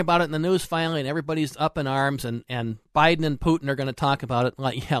we're hearing about it in the news finally, and everybody's up in arms, and Biden and Putin are going to talk about it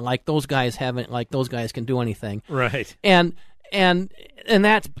like those guys can do anything. Right. And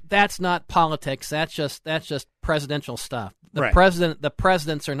that's not politics. That's just presidential stuff. The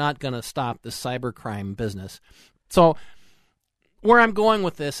presidents are not going to stop this cybercrime business. So where I'm going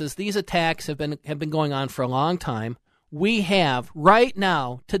with this is these attacks have been going on for a long time. We have right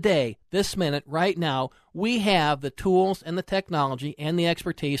now, today, this minute, right now, we have the tools and the technology and the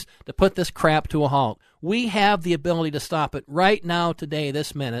expertise to put this crap to a halt. We have the ability to stop it right now, today,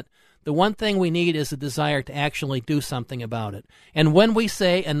 this minute. The one thing we need is a desire to actually do something about it. And when we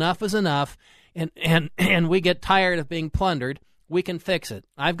say enough is enough and we get tired of being plundered, we can fix it.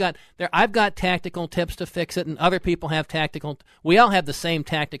 I've got tactical tips to fix it, and other people have we all have the same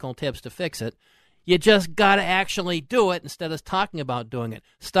tactical tips to fix it. You just got to actually do it instead of talking about doing it.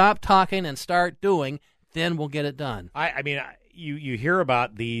 Stop talking and start doing, then we'll get it done. I mean, you hear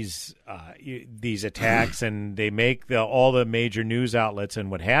about these attacks, and they make all the major news outlets and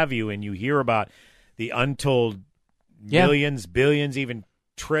what have you, and you hear about the untold millions, billions, even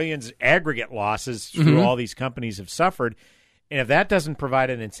trillions aggregate losses through all these companies have suffered. And if that doesn't provide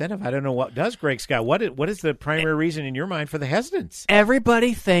an incentive, I don't know what does, Greg Scott. What is the primary reason in your mind for the hesitance?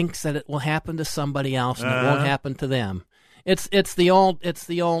 Everybody thinks that it will happen to somebody else and it won't happen to them. It's the old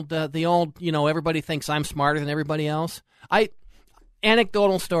everybody thinks I'm smarter than everybody else.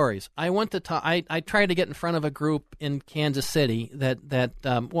 Anecdotal stories. I tried to get in front of a group in Kansas City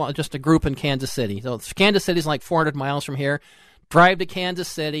just a group in Kansas City. So Kansas City's like 400 miles from here. Drive to Kansas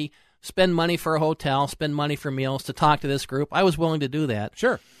City, spend money for a hotel, spend money for meals to talk to this group. I was willing to do that.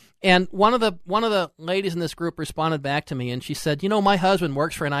 Sure. And one of the ladies in this group responded back to me, and she said, my husband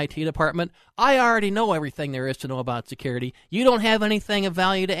works for an IT department. I already know everything there is to know about security. You don't have anything of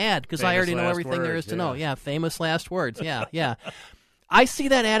value to add because I already know everything there is to know. Yeah, famous last words. Yeah. I see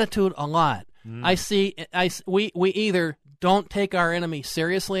that attitude a lot. We either don't take our enemy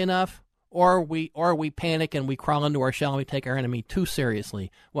seriously enough, or we panic and we crawl into our shell and we take our enemy too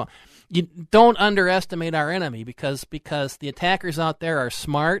seriously. Well, you don't underestimate our enemy because the attackers out there are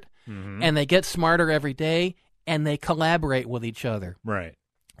smart, and they get smarter every day, and they collaborate with each other. Right.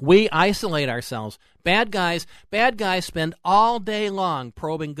 We isolate ourselves. Bad guys spend all day long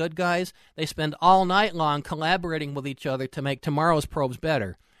probing good guys. They spend all night long collaborating with each other to make tomorrow's probes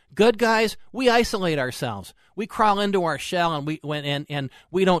better. Good guys, we isolate ourselves. We crawl into our shell and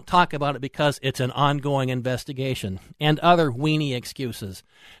we don't talk about it because it's an ongoing investigation and other weenie excuses.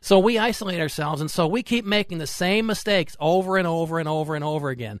 So we isolate ourselves, and so we keep making the same mistakes over and over and over and over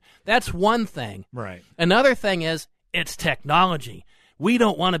again. That's one thing. Right. Another thing is it's technology. We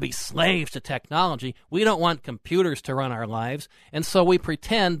don't want to be slaves to technology. We don't want computers to run our lives, and so we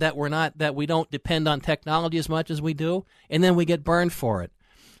pretend that we don't depend on technology as much as we do, and then we get burned for it.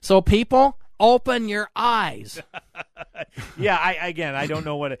 So people, open your eyes. Yeah, I don't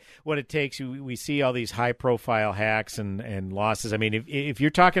know what it takes. We see all these high-profile hacks and losses. I mean, if you're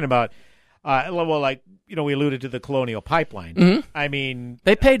talking about, we alluded to the Colonial Pipeline. Mm-hmm. I mean,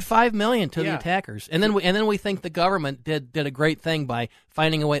 they paid $5 million to the attackers, and then we think the government did a great thing by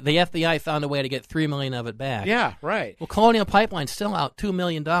finding a way. The FBI found a way to get $3 million of it back. Yeah, right. Well, Colonial Pipeline's still out $2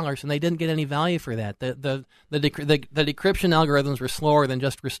 million, and they didn't get any value for that. The decryption algorithms were slower than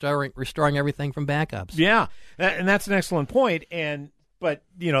just restoring everything from backups. Yeah, and that's an excellent point. But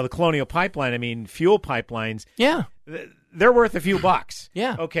the Colonial Pipeline, I mean, fuel pipelines. Yeah. They're worth a few bucks.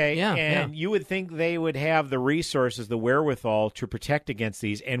 Yeah. Okay. Yeah. And you would think they would have the resources, the wherewithal to protect against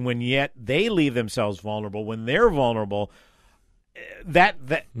these. And when yet they leave themselves vulnerable, when they're vulnerable, that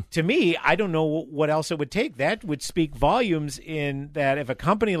to me, I don't know what else it would take. That would speak volumes in that if a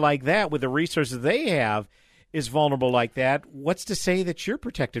company like that with the resources they have is vulnerable like that, what's to say that you're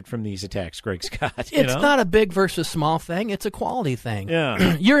protected from these attacks, Greg Scott? It's not a big versus small thing. It's a quality thing.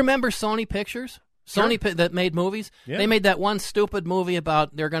 Yeah. You remember Sony Pictures? Sure. That made movies? Yeah. They made that one stupid movie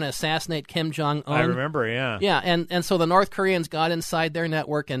about they're going to assassinate Kim Jong-un. I remember, yeah. Yeah, and so the North Koreans got inside their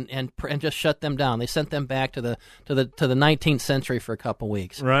network and just shut them down. They sent them back to the 19th century for a couple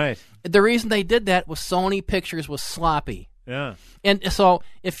weeks. Right. The reason they did that was Sony Pictures was sloppy. Yeah. And so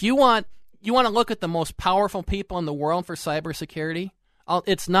if you want to look at the most powerful people in the world for cybersecurity,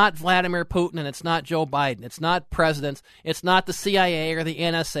 it's not Vladimir Putin and it's not Joe Biden. It's not presidents. It's not the CIA or the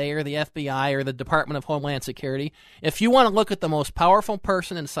NSA or the FBI or the Department of Homeland Security. If you want to look at the most powerful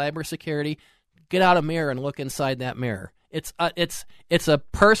person in cybersecurity, get out a mirror and look inside that mirror. It's a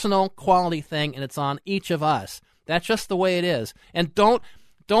personal quality thing, and it's on each of us. That's just the way it is. And don't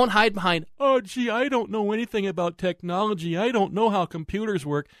hide behind, oh, gee, I don't know anything about technology. I don't know how computers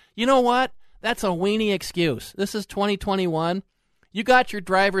work. You know what? That's a weenie excuse. This is 2021. You got your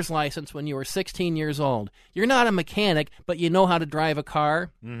driver's license when you were 16 years old. You're not a mechanic, but you know how to drive a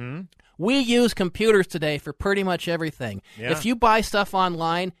car. Mm-hmm. We use computers today for pretty much everything. Yeah. If you buy stuff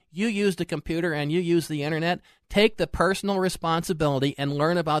online, you use the computer and you use the internet, take the personal responsibility and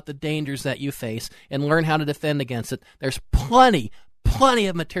learn about the dangers that you face and learn how to defend against it. There's plenty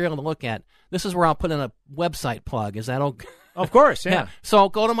of material to look at. This is where I'll put in a website plug. Is that okay? Of course, yeah. So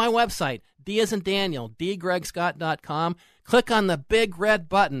go to my website, D as in Daniel, dgregscott.com. Click on the big red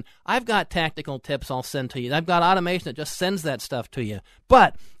button. I've got tactical tips I'll send to you. I've got automation that just sends that stuff to you.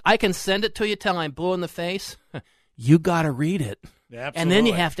 But I can send it to you till I'm blue in the face. You got to read it. Absolutely. And then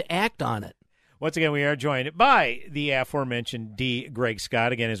you have to act on it. Once again, we are joined by the aforementioned D. Greg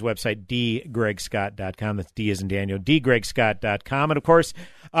Scott. Again, his website, dgregscott.com. That's D as in Daniel, dgregscott.com. And, of course,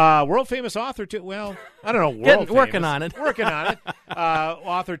 world-famous author, too. Well, I don't know, working on it.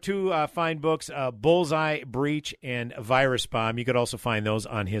 Author two fine books, Bullseye, Breach, and Virus Bomb. You could also find those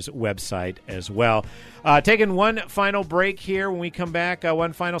on his website as well. Taking one final break here. When we come back,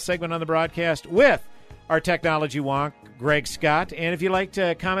 one final segment on the broadcast with our technology wonk, Greg Scott. And if you'd like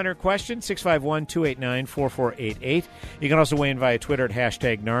to comment or question, 651-289-4488. You can also weigh in via Twitter at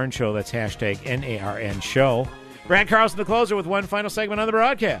hashtag Narn Show. That's hashtag NARN Show. Grant Carlson, the closer, with one final segment on the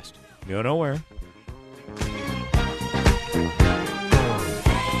broadcast. Go nowhere.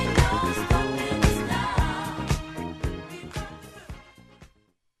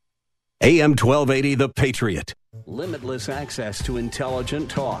 AM 1280, The Patriot. Limitless access to intelligent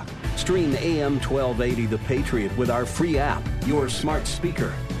talk. Stream AM 1280, The Patriot with our free app, your smart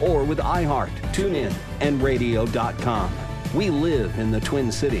speaker, or with iHeart, TuneIn, and radio.com. We live in the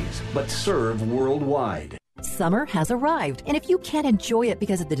Twin Cities, but serve worldwide. Summer has arrived, and if you can't enjoy it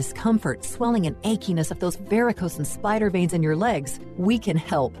because of the discomfort, swelling, and achiness of those varicose and spider veins in your legs, we can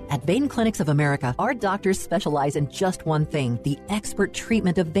help. At Vein Clinics of America, our doctors specialize in just one thing, the expert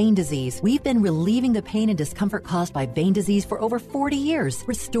treatment of vein disease. We've been relieving the pain and discomfort caused by vein disease for over 40 years,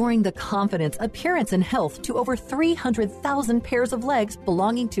 restoring the confidence, appearance, and health to over 300,000 pairs of legs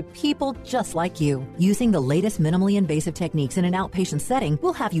belonging to people just like you. Using the latest minimally invasive techniques in an outpatient setting,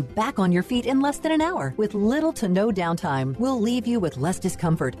 we'll have you back on your feet in less than an hour with little to no downtime. We'll leave you with less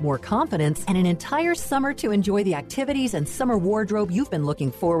discomfort, more confidence, and an entire summer to enjoy the activities and summer wardrobe you've been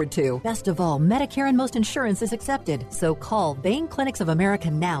looking forward to. Best of all, Medicare and most insurance is accepted. So call Vein Clinics of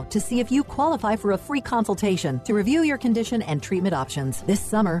America now to see if you qualify for a free consultation to review your condition and treatment options. This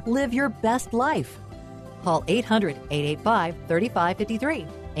summer, live your best life. Call 800-885-3553.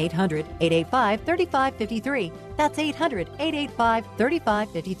 800-885-3553. That's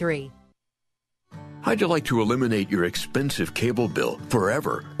 800-885-3553. How'd you like to eliminate your expensive cable bill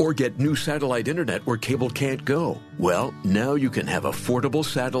forever or get new satellite internet where cable can't go? Well, now you can have affordable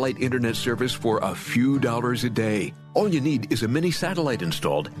satellite internet service for a few dollars a day. All you need is a mini satellite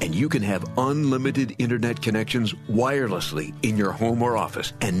installed, and you can have unlimited internet connections wirelessly in your home or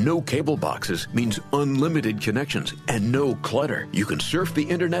office. And no cable boxes means unlimited connections and no clutter. You can surf the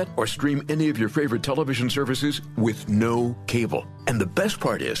internet or stream any of your favorite television services with no cable. And the best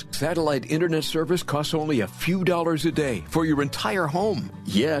part is, satellite internet service costs only a few dollars a day for your entire home.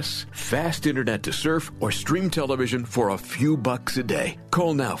 Yes, fast internet to surf or stream television for a few bucks a day.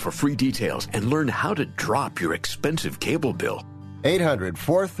 Call now for free details and learn how to drop your expensive cable bill.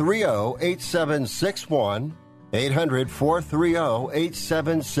 800-430-8761.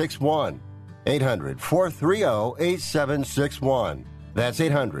 800-430-8761. 800-430-8761. That's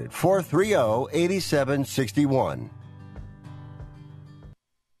 800-430-8761.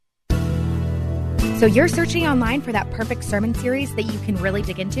 So you're searching online for that perfect sermon series that you can really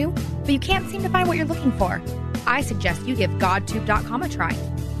dig into, but you can't seem to find what you're looking for. I suggest you give GodTube.com a try.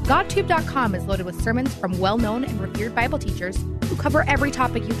 GodTube.com is loaded with sermons from well-known and revered Bible teachers who cover every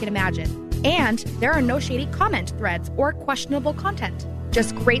topic you can imagine. And there are no shady comment threads or questionable content.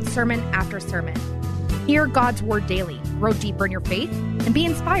 Just great sermon after sermon. Hear God's Word daily, grow deeper in your faith, and be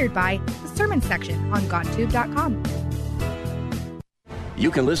inspired by the sermon section on GodTube.com. You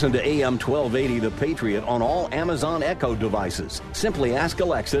can listen to AM 1280 The Patriot on all Amazon Echo devices. Simply ask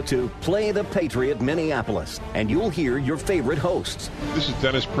Alexa to play The Patriot Minneapolis, and you'll hear your favorite hosts. This is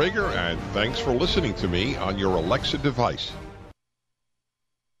Dennis Prager, and thanks for listening to me on your Alexa device.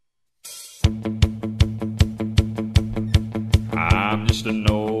 I'm just an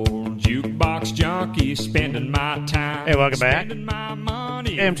old jukebox junkie spending my time. Hey, welcome back. Spending my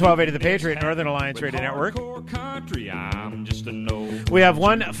money. AM 1280 The Patriot, Northern Alliance Radio Network. Country, I'm just an old. We have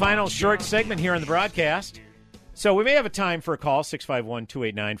one final short segment here on the broadcast. So we may have a time for a call,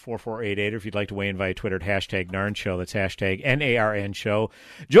 651-289-4488, or if you'd like to weigh in via Twitter at hashtag NARN Show. That's hashtag NARN Show.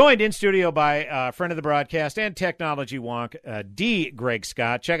 Joined in studio by a friend of the broadcast and technology wonk, D. Greg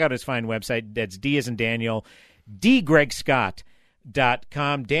Scott. Check out his fine website. That's D as in Daniel, DGregScott.com.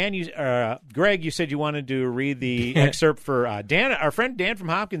 Dan, Greg, you said you wanted to read the excerpt for Dan. Our friend Dan from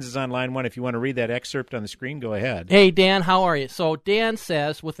Hopkins is on line one. If you want to read that excerpt on the screen, go ahead. Hey, Dan, how are you? So Dan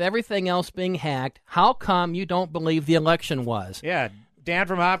says, with everything else being hacked, how come you don't believe the election was? Yeah, Dan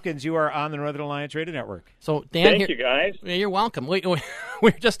from Hopkins, you are on the Northern Alliance Radio Network. So Dan, thank you, guys. You're welcome. We were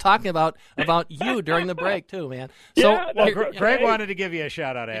just talking about you during the break too, man. So yeah, well, Greg wanted to give you a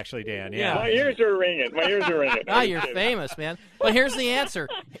shout out, actually, Dan. Yeah, my ears are ringing. Ah, you're famous, man. But here's the answer.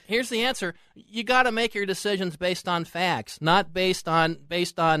 You got to make your decisions based on facts, not based on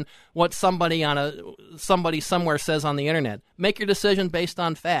what somebody somewhere says on the internet. Make your decision based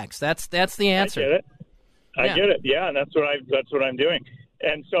on facts. That's the answer. I get it. Yeah, and that's what I'm doing.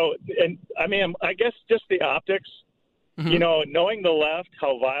 And so, I mean, I guess just the optics, you know, knowing the left,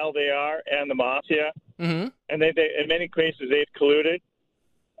 how vile they are, and the mafia, and they in many cases they've colluded.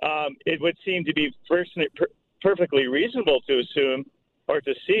 It would seem to be perfectly reasonable to assume or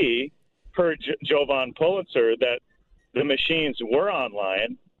to see, per Jovan Pulitzer, that the machines were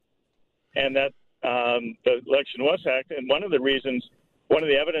online, and that the election was hacked. And one of the pieces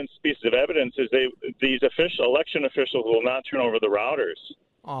of evidence is these election officials will not turn over the routers.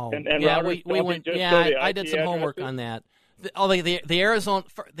 Oh, and yeah, we went. Yeah, I did some homework on that. The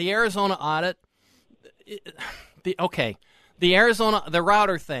Arizona audit. The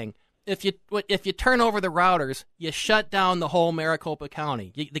router thing. if you turn over the routers, you shut down the whole Maricopa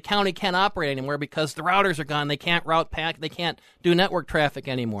County. The county can't operate anymore because the routers are gone. They can't route pack. They can't do network traffic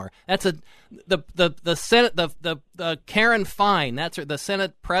anymore. That's the Senate the Karen Fine. That's her, the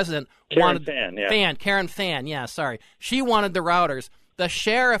Senate president wanted Karen Fan. Yeah, sorry. She wanted the routers. The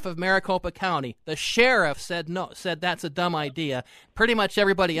sheriff of Maricopa County, the sheriff said no. Said that's a dumb idea. Pretty much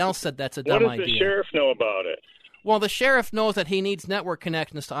everybody else said that's a dumb idea. What does the sheriff know about it? Well, the sheriff knows that he needs network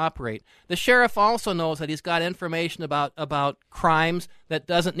connections to operate. The sheriff also knows that he's got information about crimes that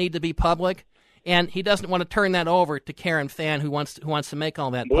doesn't need to be public, and he doesn't want to turn that over to Karen Fan, who wants to make all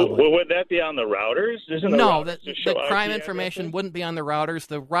that public. Well, would that be on the routers? No, the crime information wouldn't be on the routers.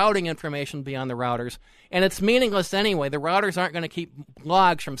 The routing information would be on the routers, and it's meaningless anyway. The routers aren't going to keep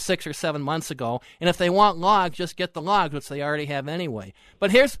logs from 6 or 7 months ago, and if they want logs, just get the logs, which they already have anyway.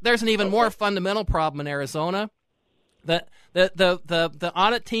 But there's an even more fundamental problem in Arizona. The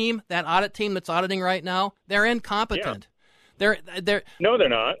audit team, that audit team that's auditing right now, they're incompetent. Yeah. No, they're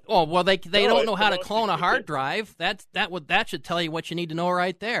not. Oh well, they don't know how to clone a hard drive. That should tell you what you need to know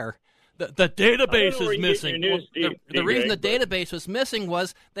right there. The database is missing. The reason the database was missing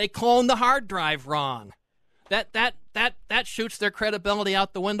was they cloned the hard drive wrong. That shoots their credibility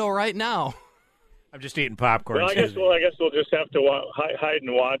out the window right now. I'm just eating popcorn. Well, I guess we'll just have to hide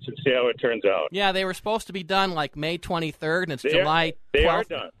and watch and see how it turns out. Yeah, they were supposed to be done like May 23rd, and it's July 12th. They are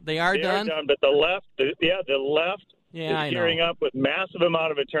done. They are done, but the left is gearing up with massive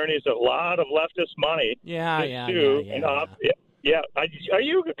amount of attorneys, a lot of leftist money. Are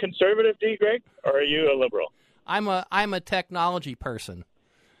you a conservative, D. Greg, or are you a liberal? I'm a technology person.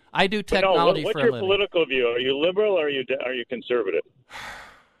 I do technology for a living. What's your political view? Are you liberal or are you conservative?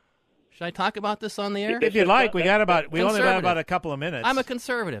 Should I talk about this on the air? If you'd like, we only got about a couple of minutes. I'm a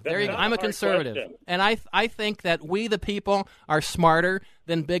conservative. There you go. I'm a conservative. And I think that we, the people, are smarter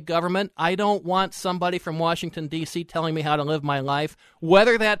than big government. I don't want somebody from Washington, D.C. telling me how to live my life,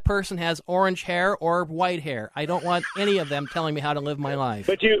 whether that person has orange hair or white hair. I don't want any of them telling me how to live my life.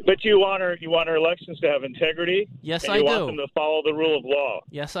 But you want our elections to have integrity? Yes, and I do. You want them to follow the rule of law?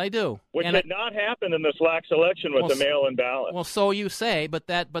 Yes, I do. Which did not happen in this lax election with the mail-in ballot. Well, so you say, but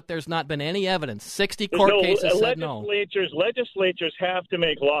there's not been any evidence. 60 court cases said no. Legislatures have to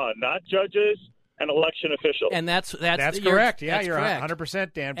make law, not judges and election officials. And that's correct. Yeah, that's you're correct.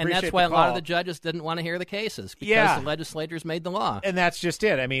 100%, Dan. And that's why a lot of the judges didn't want to hear the cases because the legislators made the law. And that's just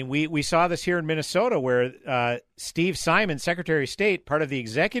it. I mean, we saw this here in Minnesota where Steve Simon, Secretary of State, part of the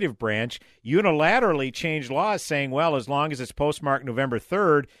executive branch, unilaterally changed laws saying, well, as long as it's postmarked November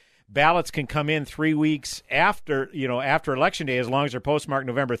 3rd, ballots can come in 3 weeks after Election Day as long as they're postmarked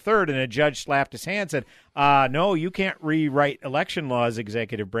November 3rd, and a judge slapped his hand and said, no, you can't rewrite election laws,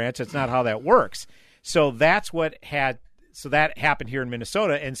 executive branch. That's not how that works. So that happened here in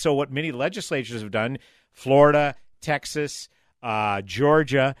Minnesota. And so what many legislatures have done, Florida, Texas,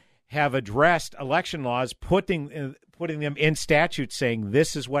 Georgia, have addressed election laws, putting them in statute saying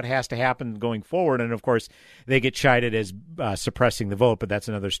this is what has to happen going forward. And, of course, they get chided as suppressing the vote, but that's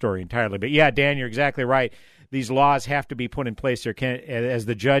another story entirely. But, yeah, Dan, you're exactly right. These laws have to be put in place. As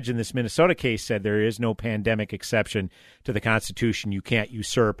the judge in this Minnesota case said, there is no pandemic exception to the Constitution. You can't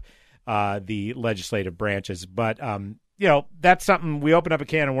usurp the legislative branches. But, that's something. We opened up a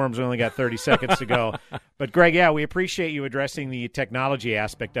can of worms. We only got 30 seconds to go. But, Greg, we appreciate you addressing the technology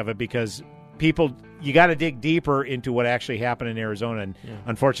aspect of it because you got to dig deeper into what actually happened in Arizona. And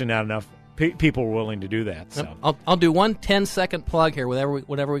unfortunately, not enough people were willing to do that. So I'll do one 10-second plug here,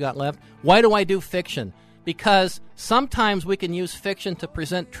 whatever we got left. Why do I do fiction? Because sometimes we can use fiction to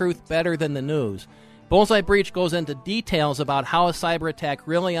present truth better than the news. Bullseye Breach goes into details about how a cyber attack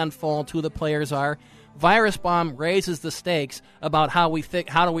really unfolds, who the players are. Virus Bomb raises the stakes about how we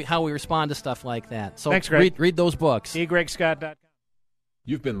respond to stuff like that. So thanks, Greg. Read those books. GregScott.com.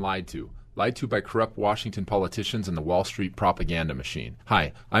 You've been lied to by corrupt Washington politicians and the Wall Street propaganda machine.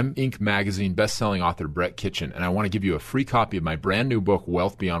 Hi, I'm Inc. magazine best-selling author Brett Kitchen, and I want to give you a free copy of my brand new book,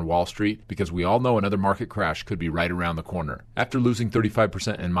 Wealth Beyond Wall Street, because we all know another market crash could be right around the corner. After losing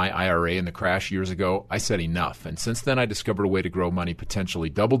 35% in my IRA in the crash years ago, I said enough, and since then I discovered a way to grow money potentially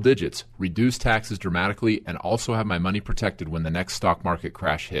double digits, reduce taxes dramatically, and also have my money protected when the next stock market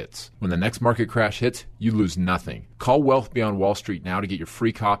crash hits. When the next market crash hits, you lose nothing. Call Wealth Beyond Wall Street now to get your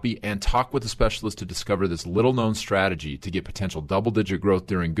free copy and talk Talk with a specialist to discover this little-known strategy to get potential double-digit growth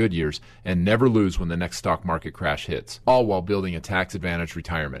during good years and never lose when the next stock market crash hits, all while building a tax-advantaged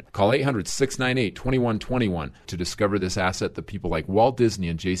retirement. Call 800-698-2121 to discover this asset that people like Walt Disney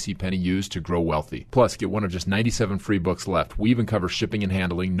and JCPenney use to grow wealthy. Plus, get one of just 97 free books left. We even cover shipping and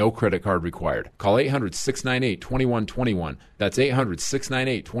handling, no credit card required. Call 800-698-2121. That's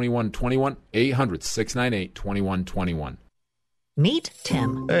 800-698-2121, 800-698-2121. Meet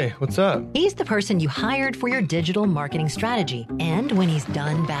Tim. Hey, what's up? He's the person you hired for your digital marketing strategy. And when he's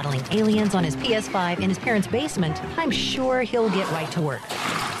done battling aliens on his PS5 in his parents' basement, I'm sure he'll get right to work.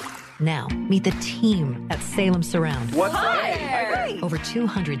 Now, meet the team at Salem Surround. What's up? Over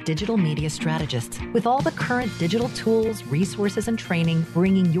 200 digital media strategists with all the current digital tools, resources, and training,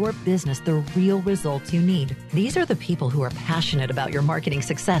 bringing your business the real results you need. These are the people who are passionate about your marketing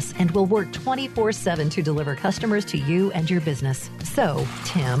success and will work 24/7 to deliver customers to you and your business. So,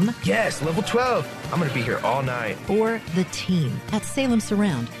 Tim. Yes, level 12. I'm going to be here all night. Or the team at Salem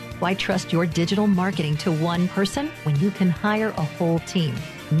Surround. Why trust your digital marketing to one person when you can hire a whole team?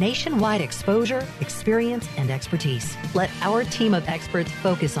 Nationwide exposure, experience, and expertise. Let our team of experts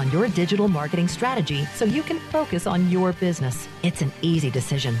focus on your digital marketing strategy so you can focus on your business. It's an easy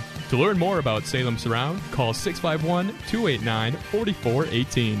decision. To learn more about Salem Surround, call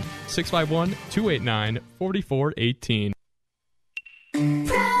 651-289-4418. 651-289-4418.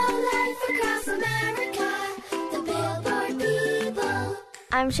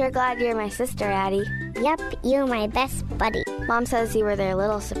 I'm sure glad you're my sister, Addie. Yep, you're my best buddy. Mom says you were their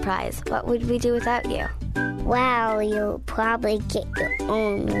little surprise. What would we do without you? Well, you'll probably get your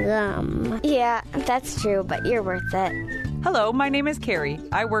own gum. Yeah, that's true, but you're worth it. Hello, my name is Carrie.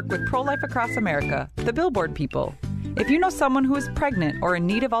 I work with Pro-Life Across America, the Billboard people. If you know someone who is pregnant or in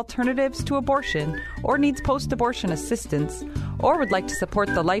need of alternatives to abortion or needs post-abortion assistance or would like to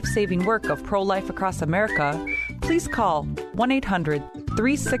support the life-saving work of Pro-Life Across America, please call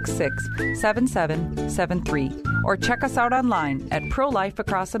 1-800-366-7773 or check us out online at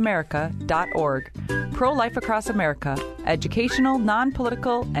prolifeacrossamerica.org. Pro-Life Across America, educational,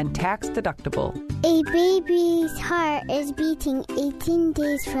 non-political, and tax-deductible. A baby's heart is beating 18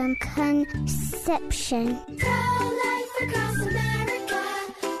 days from conception. Pro-Life Across America,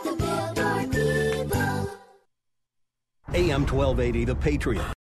 the Billboard people. AM 1280, The Patriot.